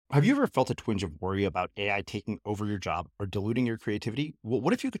Have you ever felt a twinge of worry about AI taking over your job or diluting your creativity? Well,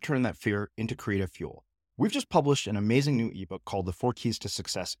 what if you could turn that fear into creative fuel? We've just published an amazing new ebook called The 4 Keys to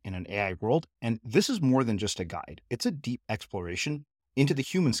Success in an AI World, and this is more than just a guide. It's a deep exploration into the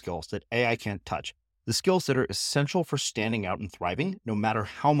human skills that AI can't touch, the skills that are essential for standing out and thriving, no matter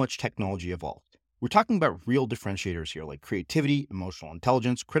how much technology evolves. We're talking about real differentiators here, like creativity, emotional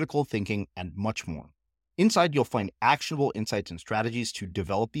intelligence, critical thinking, and much more. Inside, you'll find actionable insights and strategies to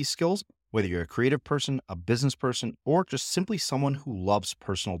develop these skills, whether you're a creative person, a business person, or just simply someone who loves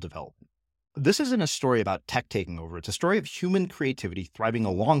personal development. This isn't a story about tech taking over. It's a story of human creativity thriving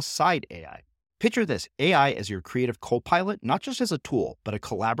alongside AI. Picture this, AI as your creative co-pilot, not just as a tool, but a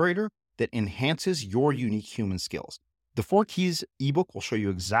collaborator that enhances your unique human skills. The 4 Keys ebook will show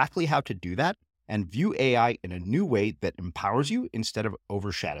you exactly how to do that and view AI in a new way that empowers you instead of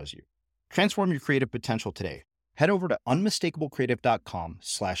overshadows you. Transform your creative potential today. Head over to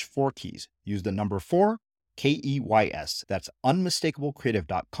unmistakablecreative.com/4keys. Use the number 4, KEYS. That's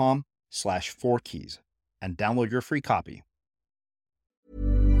unmistakablecreative.com/4keys and download your free copy.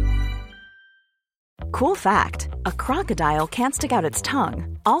 Cool fact, a crocodile can't stick out its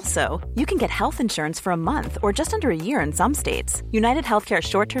tongue. Also, you can get health insurance for a month or just under a year in some states. United Healthcare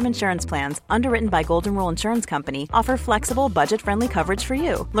short-term insurance plans, underwritten by Golden Rule Insurance Company, offer flexible, budget-friendly coverage for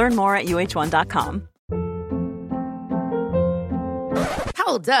you. Learn more at uh1.com.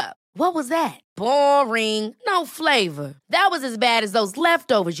 Hold up. What was that? Boring. No flavor. That was as bad as those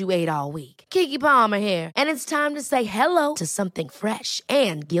leftovers you ate all week. Keke Palmer here. And it's time to say hello to something fresh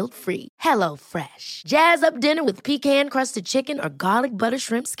and guilt-free. Hello Fresh. Jazz up dinner with pecan-crusted chicken or garlic butter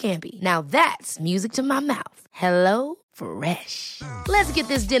shrimp scampi. Now that's music to my mouth. Hello Fresh. Let's get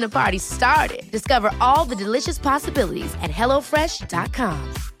this dinner party started. Discover all the delicious possibilities at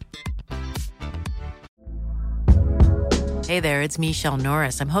hellofresh.com. Hey there, it's Michelle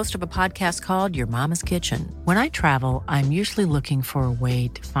Norris. I'm host of a podcast called Your Mama's Kitchen. When I travel, I'm usually looking for a way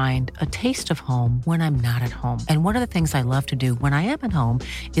to find a taste of home when I'm not at home. And one of the things I love to do when I am at home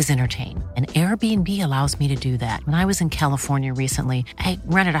is entertain. And Airbnb allows me to do that. When I was in California recently, I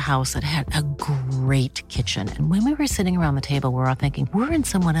rented a house that had a great kitchen. And when we were sitting around the table, we were all thinking, we're in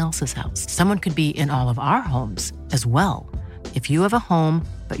someone else's house. Someone could be in all of our homes as well. If you have a home,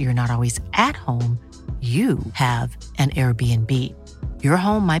 but you're not always at home, you have an Airbnb. Your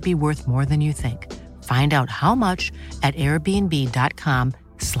home might be worth more than you think. Find out how much at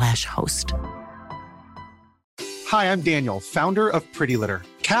airbnb.com/host. Hi, I'm Daniel, founder of Pretty Litter.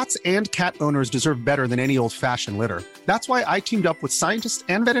 Cats and cat owners deserve better than any old-fashioned litter. That's why I teamed up with scientists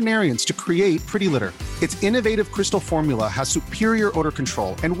and veterinarians to create Pretty Litter. Its innovative crystal formula has superior odor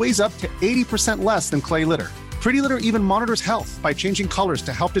control and weighs up to 80% less than clay litter. Pretty Litter even monitors health by changing colors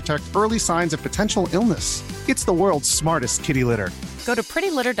to help detect early signs of potential illness. It's the world's smartest kitty litter. Go to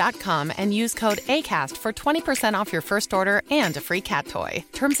prettylitter.com and use code ACAST for 20% off your first order and a free cat toy.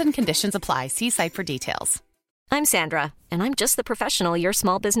 Terms and conditions apply. See site for details. I'm Sandra, and I'm just the professional your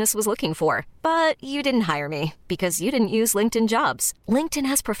small business was looking for. But you didn't hire me because you didn't use LinkedIn Jobs. LinkedIn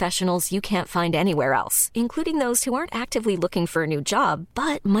has professionals you can't find anywhere else, including those who aren't actively looking for a new job,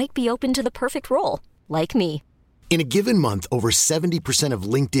 but might be open to the perfect role, like me. In a given month, over 70% of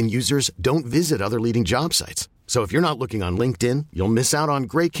LinkedIn users don't visit other leading job sites. So if you're not looking on LinkedIn, you'll miss out on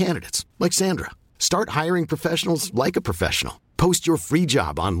great candidates like Sandra. Start hiring professionals like a professional. Post your free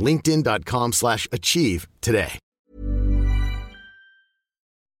job on linkedin.com/achieve today.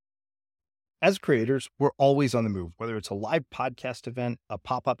 As creators, we're always on the move. Whether it's a live podcast event, a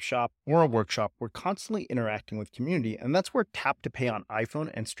pop-up shop, or a workshop, we're constantly interacting with community, and that's where Tap to Pay on iPhone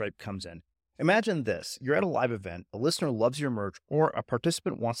and Stripe comes in. Imagine this, you're at a live event, a listener loves your merch, or a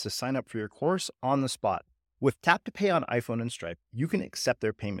participant wants to sign up for your course on the spot. With Tap to Pay on iPhone and Stripe, you can accept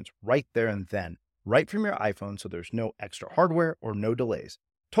their payments right there and then, right from your iPhone, so there's no extra hardware or no delays.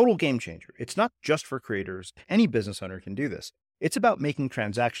 Total game changer. It's not just for creators. Any business owner can do this. It's about making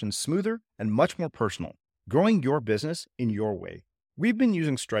transactions smoother and much more personal, growing your business in your way. We've been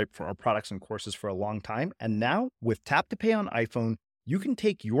using Stripe for our products and courses for a long time, and now with Tap to Pay on iPhone, you can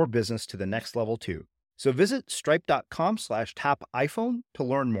take your business to the next level too. So visit stripe.com/tapiphone to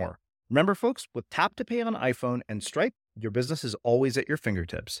learn more. Remember, folks, with Tap to Pay on iPhone and Stripe, your business is always at your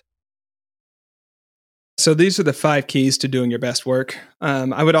fingertips. So these are the 5 keys to doing your best work.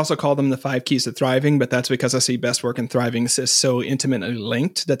 I would also call them the 5 keys to thriving, but that's because I see best work and thriving is so intimately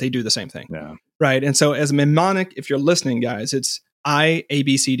linked that they do the same thing. Yeah. Right. And so as a mnemonic, if you're listening, guys, it's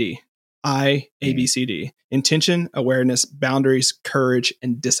IABCD. IABCD. Intention, awareness, boundaries, courage,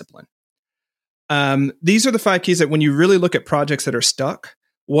 and discipline. These are the 5 keys that when you really look at projects that are stuck,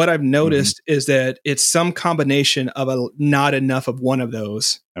 what I've noticed is that it's some combination of not enough of one of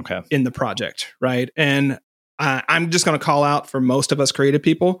those in the project, right? And I'm just going to call out for most of us creative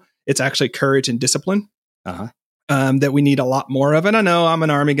people, it's actually courage and discipline that we need a lot more of. And I know I'm an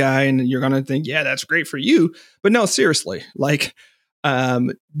Army guy and you're going to think, yeah, that's great for you. But no, seriously, like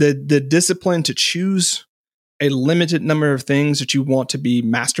the discipline to choose a limited number of things that you want to be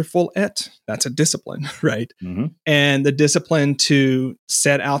masterful at, that's a discipline, right? And the discipline to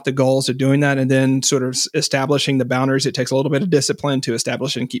set out the goals of doing that and then sort of establishing the boundaries. It takes a little bit of discipline to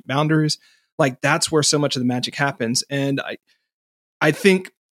establish and keep boundaries. Like that's where so much of the magic happens. And I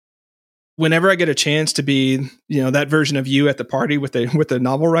think whenever I get a chance to be, that version of you at the party with the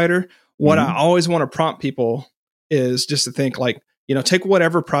novel writer, what I always want to prompt people is just to think like, take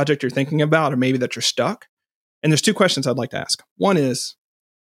whatever project you're thinking about or maybe that you're stuck. And there's two questions I'd like to ask. One is,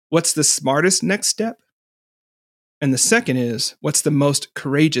 what's the smartest next step? And the second is, what's the most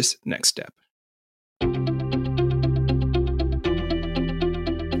courageous next step?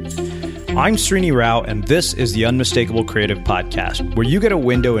 I'm Srini Rao, and this is the Unmistakable Creative Podcast, where you get a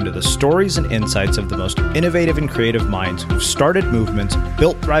window into the stories and insights of the most innovative and creative minds who've started movements,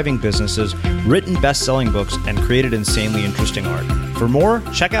 built thriving businesses, written best-selling books, and created insanely interesting art. For more,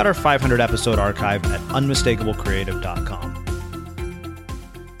 check out our 500-episode archive at unmistakablecreative.com.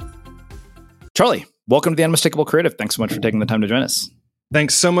 Charlie, welcome to the Unmistakable Creative. Thanks so much for taking the time to join us.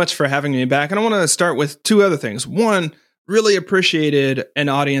 Thanks so much for having me back. And I want to start with two other things. One, really appreciated an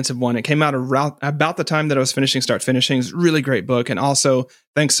audience of one. It came out about the time that I was finishing Start Finishing. It's a really great book. And also,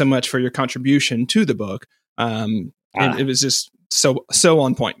 thanks so much for your contribution to the book. It was just so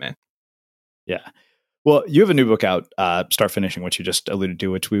on point, man. Yeah. Well, you have a new book out, Start Finishing, which you just alluded to,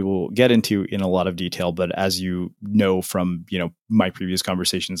 which we will get into in a lot of detail. But as you know from my previous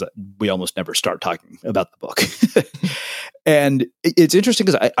conversations, we almost never start talking about the book. And it's interesting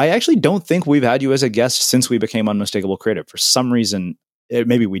because I actually don't think we've had you as a guest since we became Unmistakable Creative. For some reason,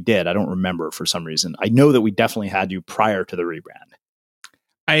 maybe we did. I don't remember for some reason. I know that we definitely had you prior to the rebrand.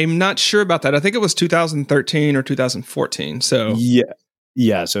 I'm not sure about that. I think it was 2013 or 2014. So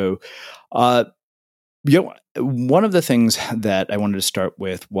yeah. So, one of the things that I wanted to start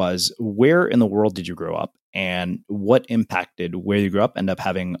with was, where in the world did you grow up, and what impacted where you grew up end up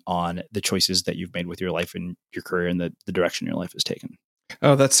having on the choices that you've made with your life and your career and the direction your life has taken?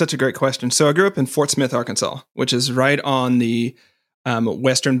 Oh, that's such a great question. So I grew up in Fort Smith, Arkansas, which is right on the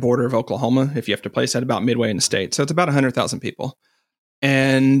western border of Oklahoma, if you have to place that about midway in the state. So it's about 100,000 people.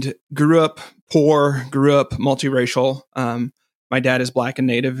 And grew up poor, grew up multiracial. My dad is Black and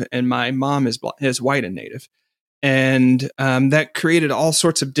Native, and my mom is white and Native. And that created all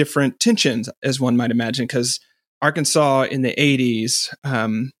sorts of different tensions, as one might imagine, because Arkansas in the 80s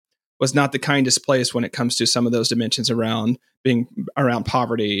was not the kindest place when it comes to some of those dimensions around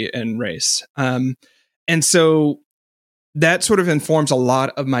poverty and race. And so that sort of informs a lot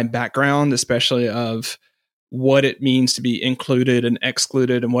of my background, especially of what it means to be included and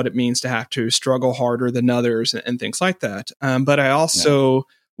excluded, and what it means to have to struggle harder than others and things like that. But I also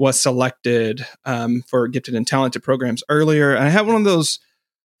was selected for gifted and talented programs earlier. And I had one of those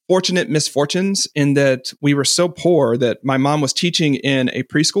fortunate misfortunes in that we were so poor that my mom was teaching in a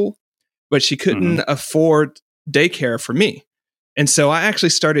preschool, but she couldn't afford daycare for me. And so I actually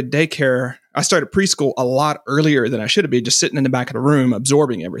started daycare. I started preschool a lot earlier than I should have been, just sitting in the back of the room,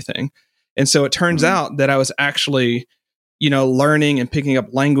 absorbing everything. And so it turns out that I was actually, learning and picking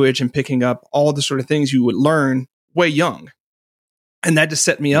up language and picking up all the sort of things you would learn way young. And that just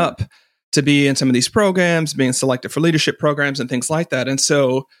set me up to be in some of these programs, being selected for leadership programs and things like that. And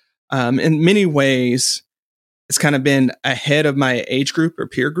so in many ways, it's kind of been ahead of my age group or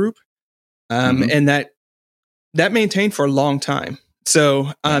peer group. And that maintained for a long time.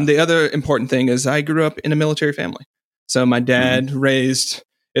 So the other important thing is I grew up in a military family. So my dad raised,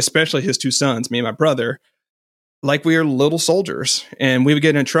 especially his two sons, me and my brother, like we were little soldiers, and we would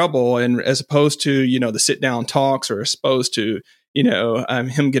get in trouble. And as opposed to, the sit down talks, or as opposed to,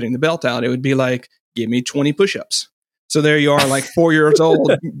 him getting the belt out, it would be like, give me 20 push-ups. So there you are, like 4 years old,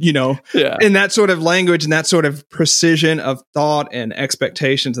 in that sort of language and that sort of precision of thought and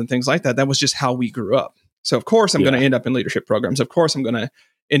expectations and things like that. That was just how we grew up. So of course I'm going to end up in leadership programs. Of course I'm going to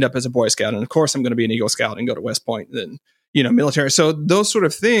end up as a Boy Scout. And of course I'm going to be an Eagle Scout and go to West Point and then, military. So those sort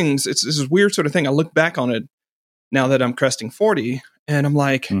of things, it's this weird sort of thing. I look back on it now that I'm cresting 40, and I'm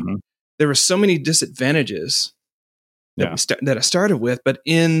like, there were so many disadvantages that I started with, but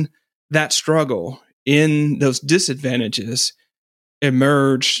in that struggle, in those disadvantages,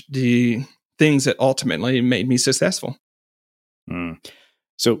 emerged the things that ultimately made me successful.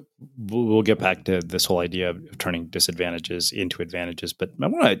 So we'll get back to this whole idea of turning disadvantages into advantages, but I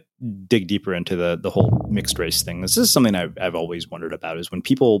want to dig deeper into the whole mixed race thing. This is something I've always wondered about, is when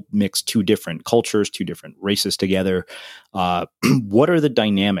people mix two different cultures, two different races together, what are the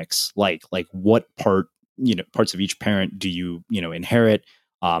dynamics like? Like what parts of each parent do you inherit?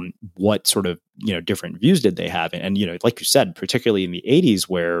 What sort of different views did they have? And like you said, particularly in the 80s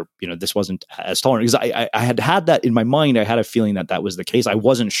where this wasn't as tolerant, because I had that in my mind. I had a feeling that was the case. I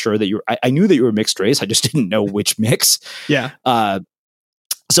wasn't sure that I knew that you were mixed race. I just didn't know which mix. Yeah.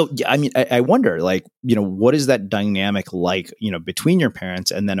 So yeah, I mean, I wonder, like, what is that dynamic like, between your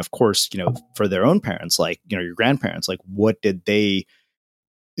parents, and then of course, for their own parents, like, your grandparents, like, what did they,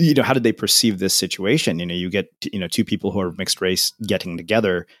 how did they perceive this situation? You get, two people who are mixed race getting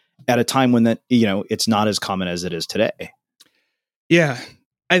together at a time when it's not as common as it is today. Yeah.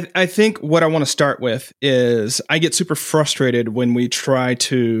 I think what I want to start with is I get super frustrated when we try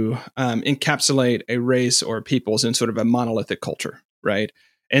to encapsulate a race or peoples in sort of a monolithic culture, right?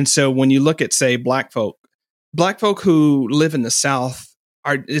 And so when you look at, say, black folk who live in the South,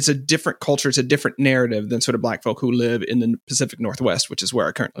 it's a different culture. It's a different narrative than sort of black folk who live in the Pacific Northwest, which is where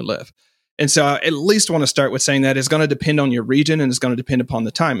I currently live. And so I at least want to start with saying that it's going to depend on your region and it's going to depend upon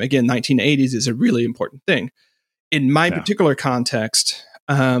the time. Again, 1980s is a really important thing. In my particular context,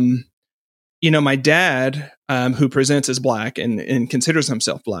 my dad, who presents as black and considers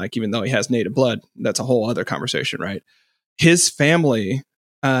himself black, even though he has native blood, that's a whole other conversation, right? His family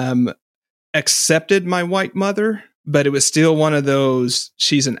accepted my white mother, but it was still one of those,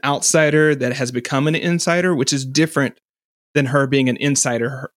 she's an outsider that has become an insider, which is different than her being an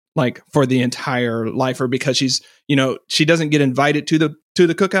insider, like, for the entire life, or because she's, she doesn't get invited to the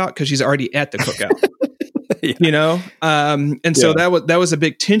cookout because she's already at the cookout. So that was a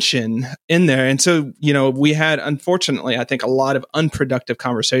big tension in there. And so, we had, unfortunately, I think, a lot of unproductive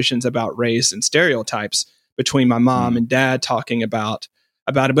conversations about race and stereotypes between my mom and dad talking about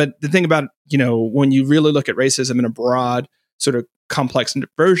it. But the thing about, when you really look at racism in a broad sort of complex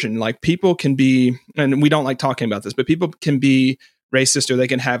version, like, people can be, and we don't like talking about this, but people can be racist, or they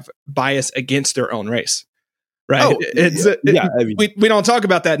can have bias against their own race. Right. We don't talk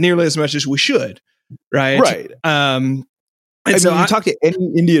about that nearly as much as we should. Right. Right. And so you talk to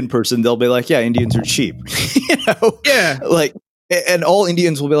any Indian person, they'll be like, yeah, Indians are cheap. Yeah. Like, and all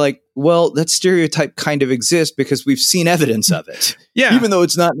Indians will be like, well, that stereotype kind of exists because we've seen evidence of it. Yeah. Even though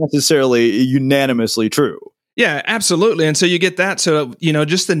it's not necessarily unanimously true. Yeah, absolutely. And so you get that. So,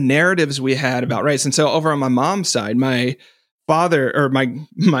 just the narratives we had about race. And so over on my mom's side, my father, or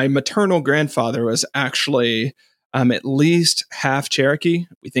my maternal grandfather, was actually at least half Cherokee.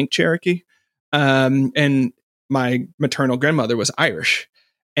 We think Cherokee. And my maternal grandmother was Irish.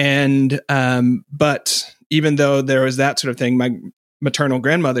 And, but even though there was that sort of thing, my maternal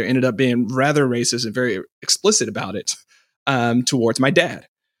grandmother ended up being rather racist and very explicit about it, towards my dad.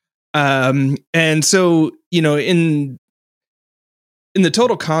 And so, in the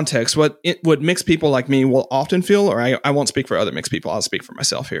total context, what mixed people like me will often feel, or I won't speak for other mixed people, I'll speak for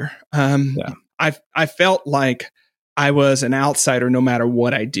myself here. I felt like I was an outsider no matter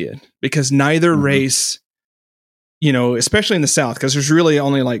what I did, because neither race, especially in the South, because there's really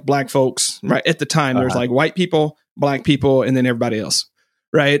only like black folks, right? At the time, there's like white people, black people, and then everybody else.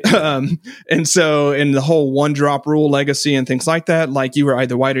 Right. And so in the whole one drop rule legacy and things like that, like, you were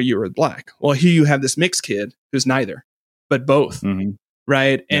either white or you were black. Well, here you have this mixed kid who's neither, but both.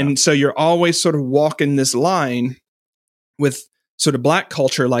 Right. Yeah. And so you're always sort of walking this line with sort of black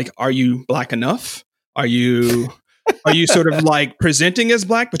culture. Like, are you black enough? Are you sort of like presenting as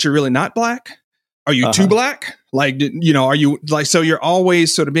black, but you're really not black? Are you too black? Like, are you like, so you're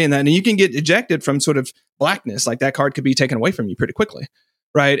always sort of being that, and you can get ejected from sort of blackness. Like, that card could be taken away from you pretty quickly.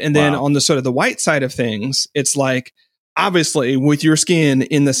 Right. And then on the sort of the white side of things, it's like, obviously with your skin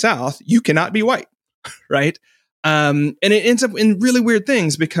in the South, you cannot be white. Right. And it ends up in really weird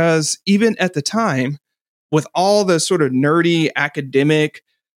things, because even at the time, with all the sort of nerdy academic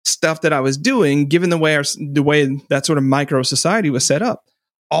stuff that I was doing, given the way that sort of micro society was set up,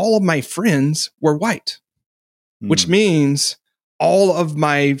 all of my friends were white, which means all of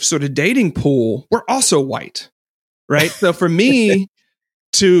my sort of dating pool were also white. Right. So for me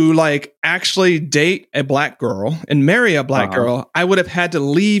to like actually date a black girl and marry a black girl, I would have had to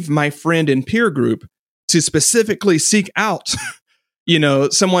leave my friend and peer group to specifically seek out,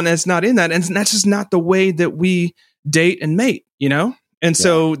 someone that's not in that. And that's just not the way that we date and mate, And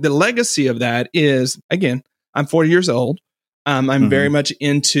so the legacy of that is, again, I'm 40 years old. I'm very much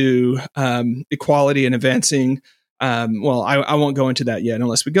into equality and advancing. I won't go into that yet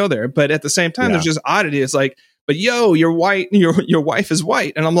unless we go there. But at the same time, there's just oddity. It's like, but you're white, your wife is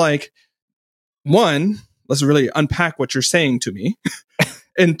white. And I'm like, one, let's really unpack what you're saying to me.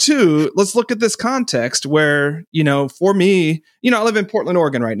 And two, let's look at this context where, for me, I live in Portland,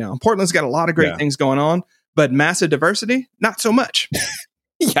 Oregon right now. Portland's got a lot of great things going on, but massive diversity, not so much.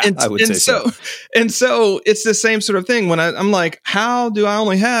 I would say so. And so it's the same sort of thing when I'm like, how do I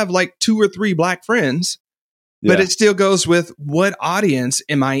only have like 2 or 3 black friends? But it still goes with what audience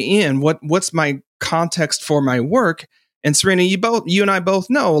am I in? What's my context for my work? And Serena, you and I both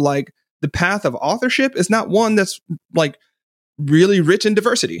know, like, the path of authorship is not one that's like really rich in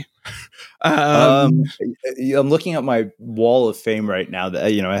diversity. I'm looking at my wall of fame right now. That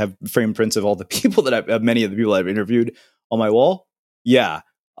I have framed prints of all the people many of the people I've interviewed on my wall. Yeah.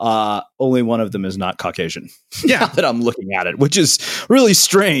 Only one of them is not Caucasian. Yeah. Now that I'm looking at it, which is really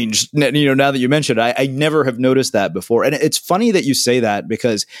strange. Now that you mentioned it, I never have noticed that before. And it's funny that you say that,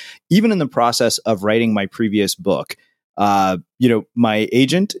 because even in the process of writing my previous book, my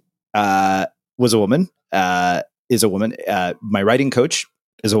agent was a woman, is a woman. My writing coach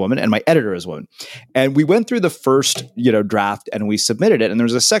is a woman, and my editor is a woman. And we went through the first, draft, and we submitted it. And there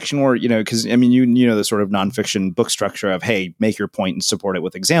was a section where, because the sort of nonfiction book structure of, hey, make your point and support it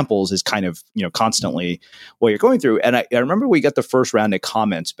with examples is kind of, constantly what you're going through. And I remember we got the first round of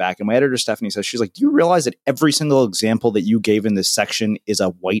comments back, and my editor, Stephanie, says, she's like, do you realize that every single example that you gave in this section is a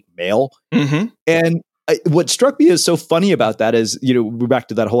white male? Mm-hmm. And what struck me as so funny about that is, we're back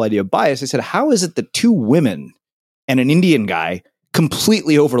to that whole idea of bias. I said, how is it that 2 women and an Indian guy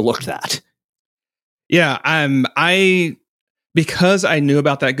completely overlooked that? Yeah, because I knew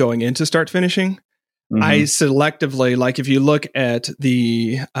about that going into start finishing, I selectively, like, if you look at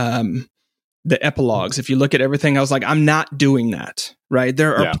the epilogues, if you look at everything, I was like, I'm not doing that, right?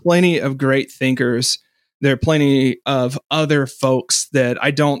 There are plenty of great thinkers. There are plenty of other folks that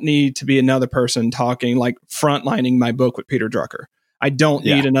I don't need to be another person talking, like frontlining my book with Peter Drucker. I don't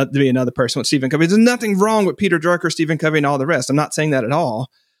need to be another person with Stephen Covey. There's nothing wrong with Peter Drucker, Stephen Covey, and all the rest. I'm not saying that at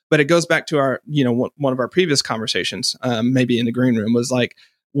all. But it goes back to our, one of our previous conversations, maybe in the green room, was like,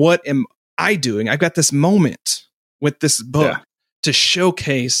 what am I doing? I've got this moment with this book to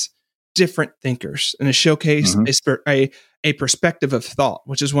showcase different thinkers and to showcase a perspective of thought,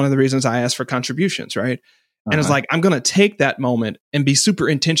 which is one of the reasons I asked for contributions, right? And it's like, I'm going to take that moment and be super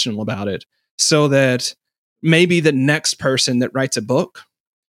intentional about it so that maybe the next person that writes a book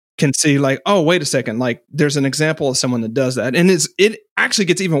can see, like, oh, wait a second, like, there's an example of someone that does that. And it actually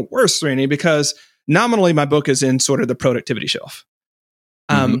gets even worse, Srini, because nominally my book is in sort of the productivity shelf.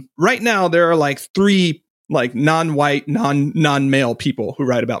 Right now, there are like 3 like non-white, non-male people who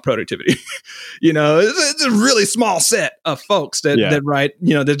write about productivity. It's a really small set of folks that write,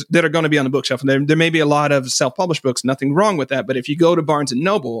 that are going to be on the bookshelf. And there may be a lot of self-published books, nothing wrong with that. But if you go to Barnes and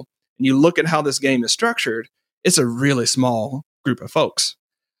Noble and you look at how this game is structured, it's a really small group of folks.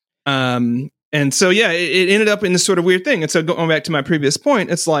 And so, it ended up in this sort of weird thing. And so going back to my previous point,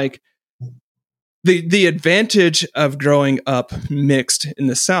 it's like the advantage of growing up mixed in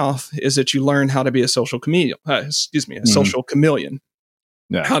the South is that you learn how to be a social chameleon, social chameleon,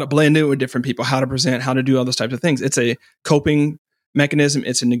 how to blend in with different people, how to present, how to do all those types of things. It's a coping mechanism.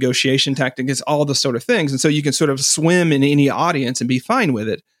 It's a negotiation tactic. It's all those sort of things. And so you can sort of swim in any audience and be fine with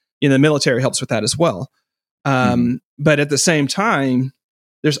it. The military helps with that as well. But at the same time,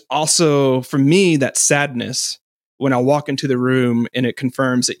 there's also, for me, that sadness when I walk into the room and it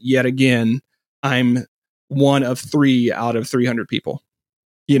confirms that yet again, I'm one of 3 out of 300 people.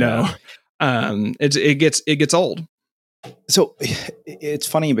 It gets old. So it's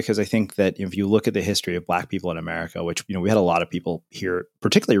funny because I think that if you look at the history of Black people in America, which, we had a lot of people here,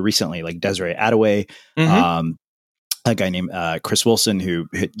 particularly recently, like Desiree Adaway, a guy named Chris Wilson, who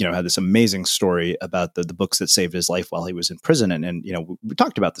had this amazing story about the books that saved his life while he was in prison. And we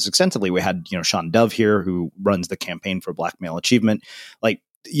talked about this extensively. We had, Sean Dove here, who runs the Campaign for Black Male Achievement. Like,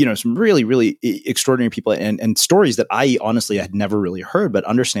 some really, really extraordinary people and stories that I honestly had never really heard, but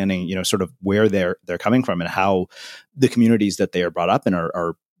understanding, sort of where they're coming from and how the communities that they are brought up in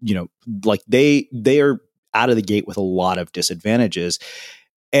are like they are out of the gate with a lot of disadvantages.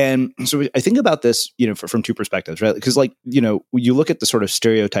 And so I think about this, from 2 perspectives, right? Because you look at the sort of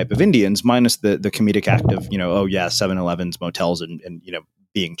stereotype of Indians minus the comedic act of, 7-Elevens, motels and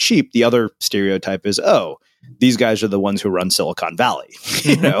being cheap. The other stereotype is, these guys are the ones who run Silicon Valley,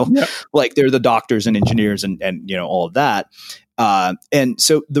 like they're the doctors and engineers and all of that. And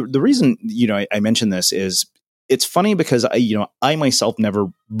so the reason, I mentioned this is it's funny because I myself never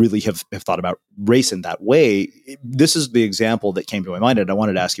really have thought about race in that way. This is the example that came to my mind. And I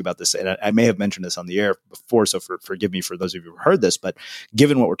wanted to ask you about this. And I may have mentioned this on the air before, so forgive me for those of you who heard this, but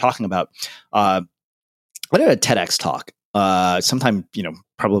given what we're talking about, I did a TEDx talk sometime,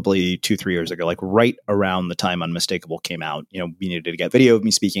 probably 2-3 years ago, like right around the time Unmistakable came out. We needed to get video of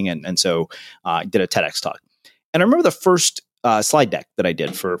me speaking. And so I did a TEDx talk. And I remember the first slide deck that I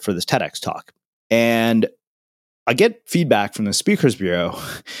did for this TEDx talk. And I get feedback from the Speakers Bureau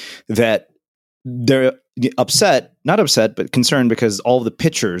that they're not upset, but concerned because all of the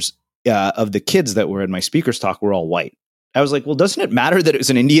pictures of the kids that were in my speakers talk were all white. I was like, well, doesn't it matter that it was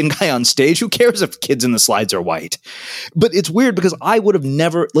an Indian guy on stage? Who cares if kids in the slides are white? But it's weird because I would have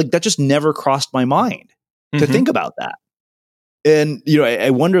never, that just never crossed my mind to think about that. And,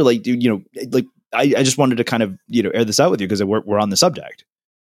 I wonder, I just wanted to kind of, air this out with you because we're on the subject.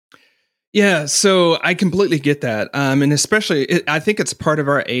 Yeah, so I completely get that. And especially, I think it's part of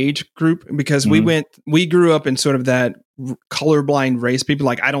our age group because we grew up in sort of that colorblind race people,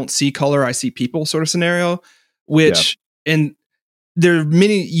 like I don't see color, I see people sort of scenario, which... Yeah. And there are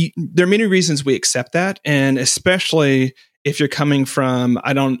many reasons we accept that, and especially if you're coming from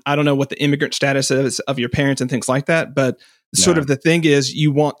I don't know what the immigrant status is of your parents and things like that, but sort of the thing is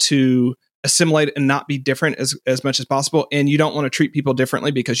you want to assimilate and not be different as much as possible, and you don't want to treat people differently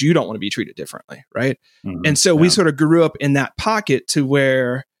because you don't want to be treated differently, right? And so we sort of grew up in that pocket to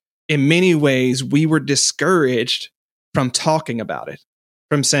where, in many ways, we were discouraged from talking about it,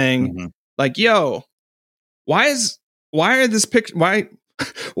 from saying like, "Yo, why does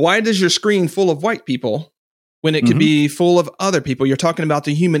your screen full of white people when it could be full of other people? You're talking about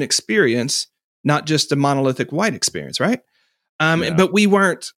the human experience, not just a monolithic white experience, right?" But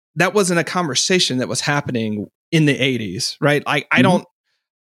that wasn't a conversation that was happening in the 80s, right?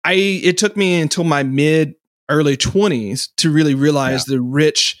 It took me until my early 20s to really realize the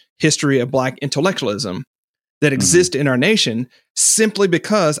rich history of Black intellectualism that exists in our nation, simply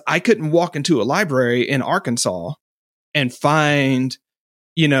because I couldn't walk into a library in Arkansas and find,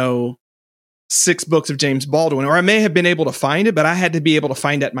 6 books of James Baldwin, or I may have been able to find it, but I had to be able to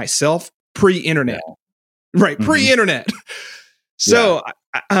find it myself pre-internet, right? Pre-internet. So,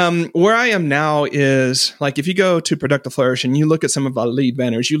 where I am now is like, if you go to Productive Flourish and you look at some of our lead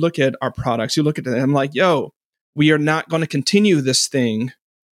banners, you look at our products, you look at them, I'm like, yo, we are not going to continue this thing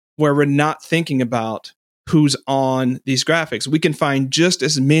where we're not thinking about who's on these graphics. We can find just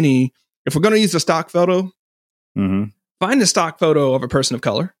as many, if we're going to use the stock photo, find a stock photo of a person of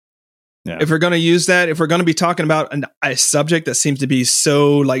color. Yeah. If we're going to use that, if we're going to be talking about a subject that seems to be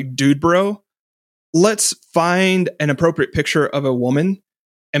so like dude bro, let's find an appropriate picture of a woman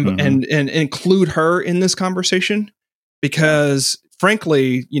and include her in this conversation. Because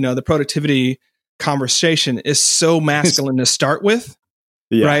frankly, the productivity conversation is so masculine to start with.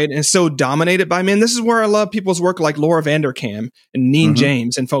 Right. And so dominated by men. This is where I love people's work like Laura Vanderkam and Neen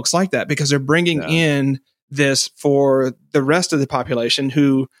James and folks like that, because they're bringing in this for the rest of the population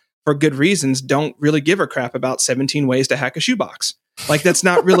who, for good reasons, don't really give a crap about 17 ways to hack a shoebox. Like that's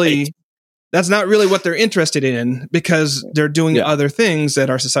not really, that's not really what they're interested in, because they're doing other things that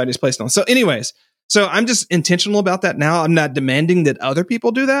our society is placed on. So anyways, so I'm just intentional about that now. I'm not demanding that other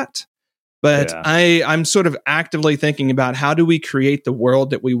people do that, but I'm sort of actively thinking about how do we create the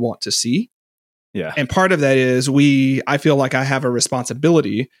world that we want to see? Yeah. And part of that is I feel like I have a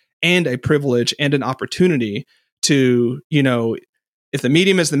responsibility and a privilege and an opportunity to, if the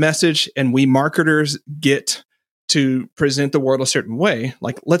medium is the message and we marketers get to present the world a certain way,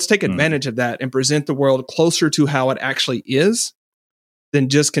 like let's take advantage of that and present the world closer to how it actually is than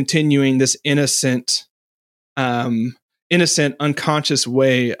just continuing this innocent, unconscious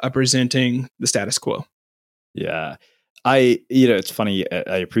way of presenting the status quo. Yeah. It's funny.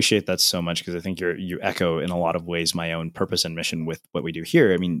 I appreciate that so much, because I think you echo in a lot of ways my own purpose and mission with what we do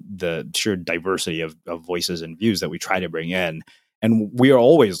here. I mean, the sheer diversity of voices and views that we try to bring in. And we are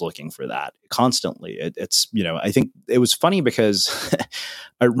always looking for that constantly. It's, I think it was funny because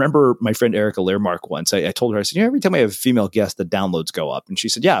I remember my friend Erica Learmark once, I told her, I said, every time I have a female guest, the downloads go up. And she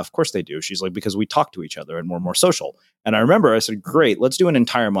said, yeah, of course they do. She's like, because we talk to each other and we're more social. And I remember I said, great, let's do an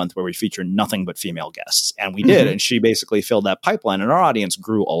entire month where we feature nothing but female guests. And we did. And she basically filled that pipeline, and our audience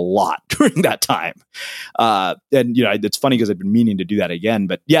grew a lot during that time. It's funny because I've been meaning to do that again.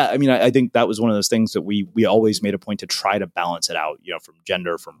 But yeah, I mean, I think that was one of those things that we always made a point to try to balance it out, from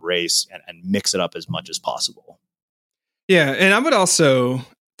gender, from race, and mix it up as much as possible. Yeah. And I would also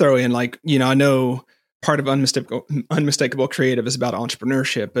throw in, I know part of unmistakable creative is about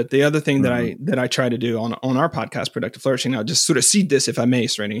entrepreneurship, but the other thing that I try to do on our podcast, Productive Flourishing, I'll just sort of seed this if I may,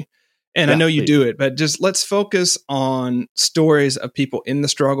 Srini. And I know you do it, but just let's focus on stories of people in the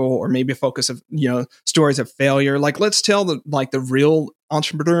struggle, or maybe a focus of, stories of failure. Like let's tell the real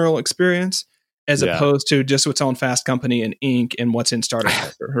entrepreneurial experience, as Yeah. opposed to just what's on Fast Company and Inc. and what's in Startup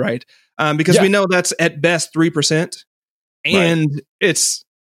Culture, right? Because we know that's at best 3%, and it's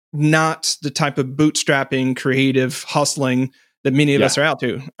not the type of bootstrapping, creative hustling that many of us are out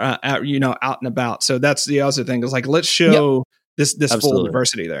and about. So that's the other thing is like, let's show this full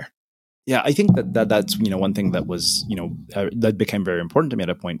diversity there. Yeah, I think that's one thing that was that became very important to me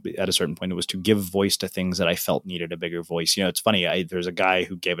at a certain point. It was to give voice to things that I felt needed a bigger voice. It's funny. There's a guy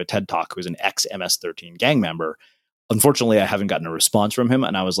who gave a TED talk who was an ex MS-13 gang member. Unfortunately, I haven't gotten a response from him,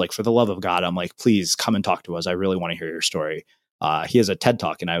 and I was like, for the love of God, I'm like, please come and talk to us. I really want to hear your story. He has a TED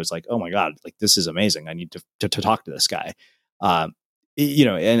talk, and I was like, oh my God, like this is amazing. I need to talk to this guy. And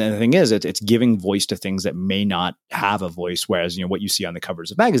the thing is, it's giving voice to things that may not have a voice. Whereas, what you see on the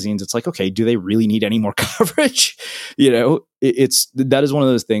covers of magazines, it's like, okay, do they really need any more coverage? That is one of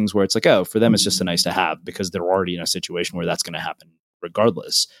those things where it's like, oh, for them, it's just a nice to have because they're already in a situation where that's going to happen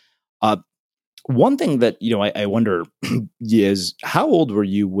regardless. One thing that, I wonder is how old were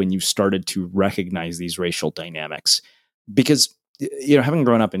you when you started to recognize these racial dynamics? Because, having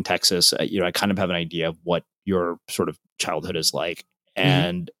grown up in Texas, I kind of have an idea of what your sort of childhood is like.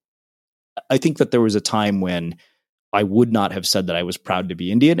 And I think that there was a time when I would not have said that I was proud to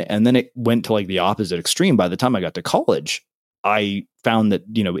be Indian. And then it went to like the opposite extreme. By the time I got to college, I found that,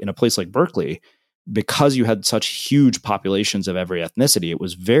 in a place like Berkeley, because you had such huge populations of every ethnicity, it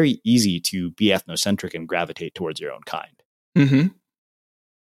was very easy to be ethnocentric and gravitate towards your own kind. Mm-hmm.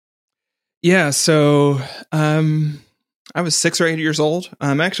 Yeah. So I was 6 or 8 years old.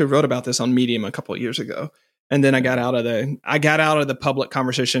 I actually wrote about this on Medium a couple of years ago. And then I got out of the public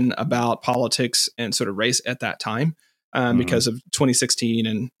conversation about politics and sort of race at that time because of 2016,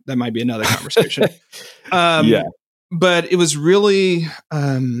 and that might be another conversation. But it was really,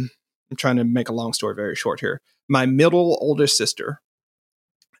 I'm trying to make a long story very short here. My middle oldest sister,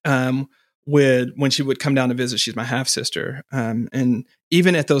 when she would come down to visit, she's my half sister, and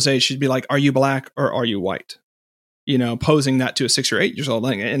even at those age, she'd be like, "Are you black or are you white?" Posing that to a 6 or 8 years old,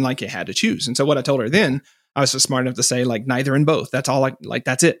 and like you had to choose. And so what I told her then, I was just smart enough to say like neither and both. That's all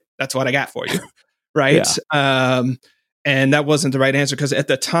that's it. That's what I got for you. Right. And that wasn't the right answer because at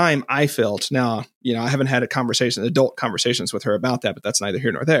the time I felt I haven't had adult conversations with her about that, but that's neither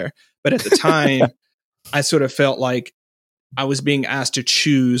here nor there. But at the time I sort of felt like I was being asked to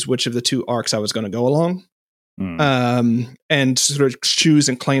choose which of the two arcs I was going to go along. And sort of choose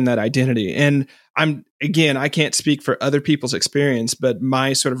and claim that identity. And I can't speak for other people's experience, but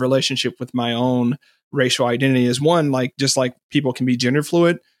my sort of relationship with my own racial identity is one, like, just like people can be gender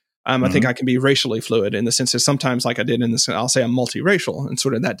fluid. I think I can be racially fluid in the sense that sometimes, like I did in this, I'll say I'm multiracial, and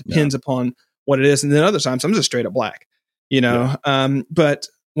sort of that depends upon what it is. And then other times I'm just straight up black, but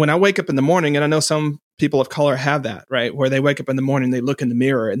when I wake up in the morning, and I know some people of color have that, right? Where they wake up in the morning, they look in the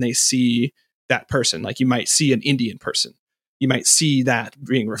mirror and they see that person. Like you might see an Indian person. You might see that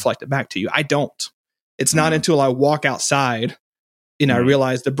being reflected back to you. I don't. It's not until I walk outside and I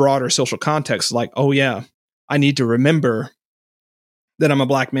realize the broader social context, like, oh yeah, I need to remember that I'm a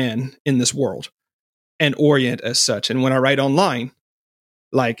black man in this world and orient as such. And when I write online,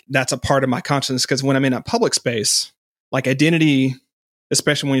 like that's a part of my consciousness, because when I'm in a public space, like identity,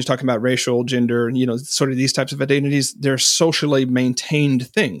 especially when you're talking about racial, gender, sort of these types of identities, they're socially maintained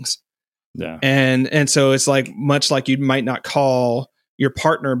things. Yeah. And so it's like, much like you might not call your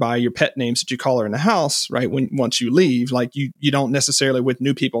partner by your pet names that you call her in the house, right? Once you leave, like you don't necessarily with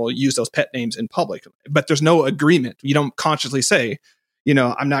new people use those pet names in public, but there's no agreement. You don't consciously say,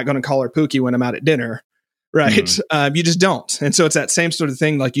 I'm not going to call her Pookie when I'm out at dinner. Right. You just don't. And so it's that same sort of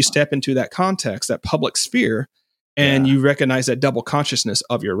thing. Like you step into that context, that public sphere, and you recognize that double consciousness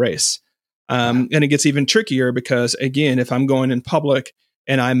of your race. And it gets even trickier because, again, if I'm going in public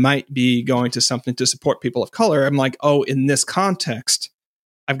and I might be going to something to support people of color, I'm like, oh, in this context,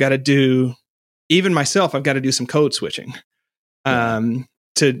 I've got to do, even myself, I've got to do some code switching to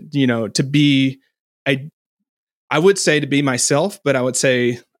be, I would say to be myself, but I would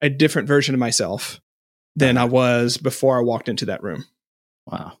say a different version of myself than I was before I walked into that room.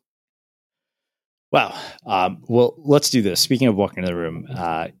 Wow. Well, let's do this. Speaking of walking into the room,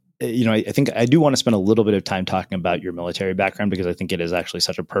 I think I do want to spend a little bit of time talking about your military background, because I think it is actually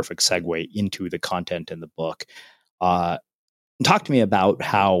such a perfect segue into the content in the book. Talk to me about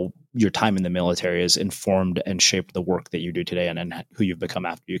how your time in the military has informed and shaped the work that you do today, and who you've become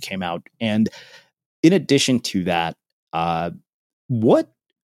after you came out. And in addition to that, what,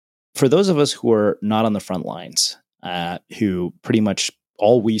 for those of us who are not on the front lines, who pretty much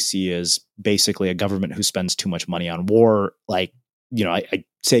all we see is basically a government who spends too much money on war, like, I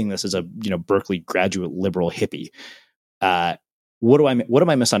saying this as a, Berkeley graduate liberal hippie, what am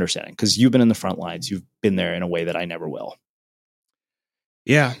I misunderstanding? Because you've been in the front lines, you've been there in a way that I never will.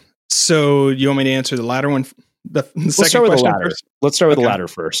 Yeah. So you want me to answer the latter one? Let's start with the latter. Let's start with the latter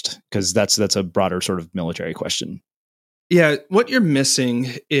first, because that's a broader sort of military question. Yeah. What you're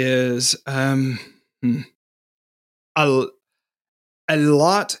missing is a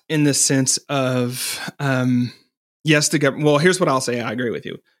lot in the sense of, yes, the government. Well, here's what I'll say. I agree with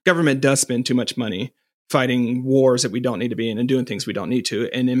you. Government does spend too much money fighting wars that we don't need to be in and doing things we don't need to.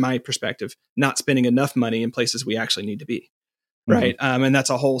 And in my perspective, not spending enough money in places we actually need to be. Right. And that's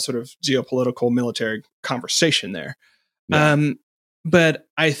a whole sort of geopolitical military conversation there. Yeah. But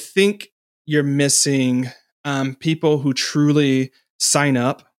I think you're missing people who truly sign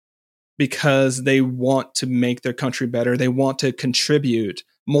up because they want to make their country better. They want to contribute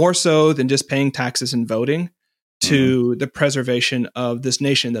more so than just paying taxes and voting to the preservation of this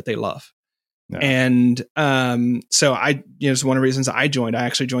nation that they love. Yeah. And so it's one of the reasons I joined. I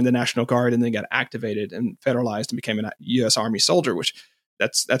actually joined the National Guard and then got activated and federalized and became a U.S. Army soldier, which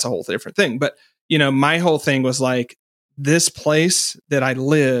that's a whole different thing. But, my whole thing was like, this place that I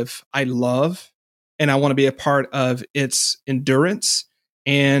live, I love, and I want to be a part of its endurance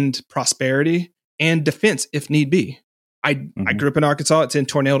and prosperity and defense if need be. I grew up in Arkansas. It's in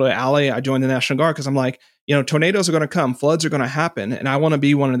Tornado Alley. I joined the National Guard because I'm like, tornadoes are going to come, floods are going to happen. And I want to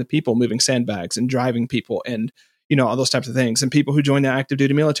be one of the people moving sandbags and driving people and, all those types of things. And people who join the active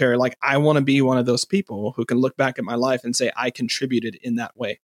duty military, like, I want to be one of those people who can look back at my life and say, I contributed in that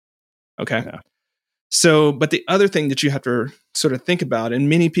way. Okay. Yeah. So, but the other thing that you have to sort of think about, and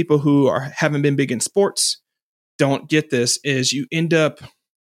many people who haven't been big in sports don't get this, is you end up,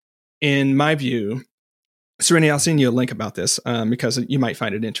 in my view, Serenity, I'll send you a link about this because you might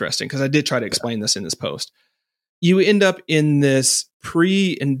find it interesting, because I did try to explain this in this post. You end up in this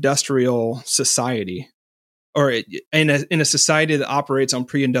pre-industrial society, or in a society that operates on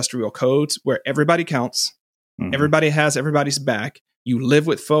pre-industrial codes where everybody counts, everybody has everybody's back. You live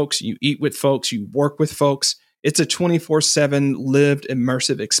with folks, you eat with folks, you work with folks. It's a 24/7 lived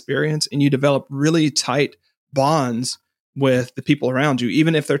immersive experience, and you develop really tight bonds with the people around you,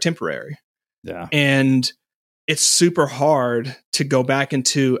 even if they're temporary. Yeah. And it's super hard to go back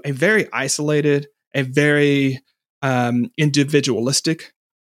into a very isolated, a very individualistic,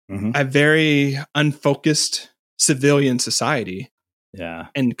 a very unfocused civilian society. Yeah.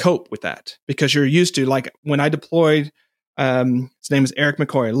 And cope with that, because you're used to, like, when I deployed, his name is Eric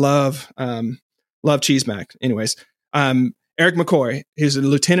McCoy. Love Cheese Mac. Anyways, Eric McCoy, he's a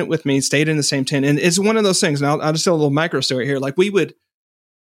lieutenant with me, stayed in the same tent. And it's one of those things. And I'll just tell a little micro story here. Like, we would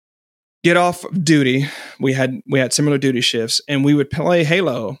get off duty. We had similar duty shifts, and we would play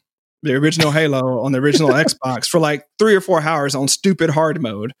Halo, the original Halo on the original Xbox for like 3 or 4 hours on stupid hard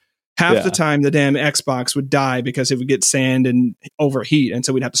mode. Half the time the damn Xbox would die because it would get sand and overheat. And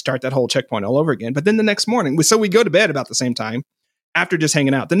so we'd have to start that whole checkpoint all over again. But then the next morning, so we'd go to bed about the same time after just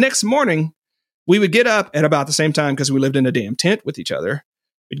hanging out. The next morning, we would get up at about the same time because we lived in a damn tent with each other.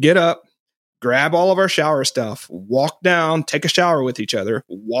 We'd get up, grab all of our shower stuff, walk down, take a shower with each other,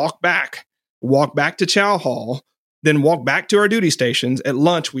 walk back to Chow Hall, then walk back to our duty stations. At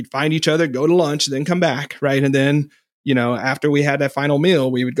lunch, we'd find each other, go to lunch, then come back, right? And then, after we had that final meal,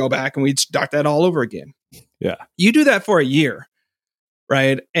 we would go back and we'd start that all over again. Yeah. You do that for a year,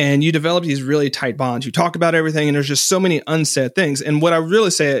 right? And you develop these really tight bonds. You talk about everything, and there's just so many unsaid things. And what I really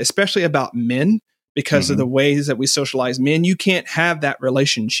say, especially about men, because of the ways that we socialize men, you can't have that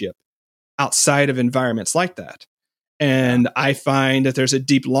relationship outside of environments like that. And I find that there's a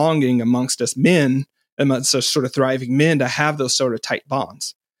deep longing amongst us men, amongst us sort of thriving men, to have those sort of tight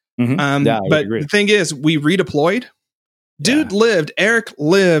bonds. But the thing is, we redeployed. Eric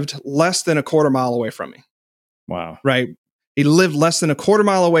lived less than a quarter mile away from me. Wow. Right. He lived less than a quarter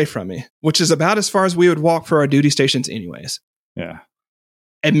mile away from me, which is about as far as we would walk for our duty stations anyways. Yeah.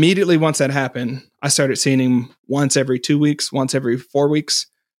 Immediately once that happened, I started seeing him once every 2 weeks, once every 4 weeks,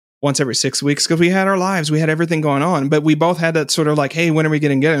 once every 6 weeks, because we had our lives, we had everything going on, but we both had that sort of like, hey, when are we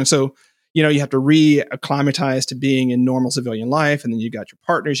getting together? And so, you have to re-acclimatize to being in normal civilian life. And then you got your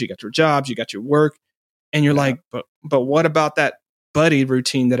partners, you got your jobs, you got your work. And you're like, but what about that buddy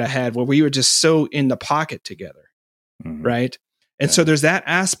routine that I had where we were just so in the pocket together? Right. And so there's that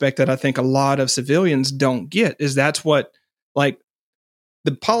aspect that I think a lot of civilians don't get, is that's what, like,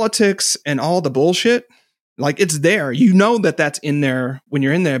 the politics and all the bullshit, like, it's there. That's in there when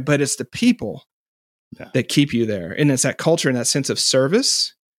you're in there, but it's the people that keep you there. And it's that culture and that sense of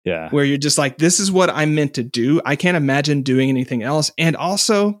service. Yeah. Where you're just like, this is what I'm meant to do. I can't imagine doing anything else. And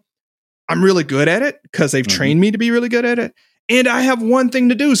also, I'm really good at it because they've trained me to be really good at it. And I have one thing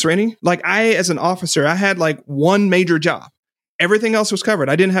to do, Srini. Like, as an officer, I had like one major job. everything else was covered.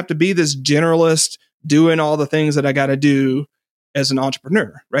 I didn't have to be this generalist doing all the things that I got to do as an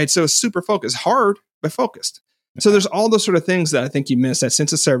entrepreneur, right? So it's super focused, hard, but focused. So there's all those sort of things that I think you miss, that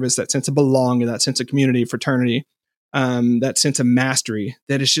sense of service, that sense of belonging, that sense of community, fraternity, that sense of mastery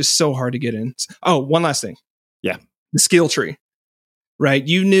that is just so hard to get in. Oh, one last thing. Yeah. The skill tree, right?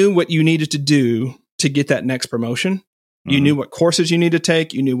 You knew what you needed to do to get that next promotion. You knew what courses you need to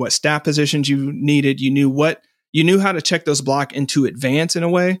take. You knew what staff positions you needed. You knew how to check those blocks and to advance in a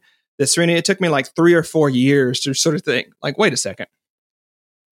way that, Srini, it took me like 3 or 4 years to sort of think, like, wait a second.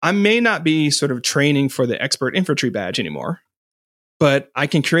 I may not be sort of training for the expert infantry badge anymore, but I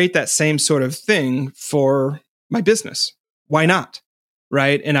can create that same sort of thing for my business. Why not?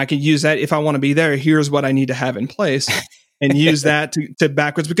 Right. And I can use that if I want to be there. Here's what I need to have in place. And use that to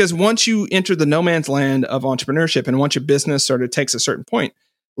backwards, because once you enter the no man's land of entrepreneurship and once your business sort of takes a certain point,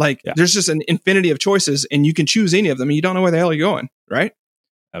 there's just an infinity of choices and you can choose any of them and you don't know where the hell you're going. Right.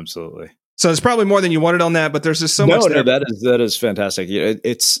 Absolutely. So it's probably more than you wanted on that, but there's just so much there. No, that is fantastic.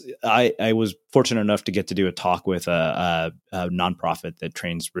 I was fortunate enough to get to do a talk with a nonprofit that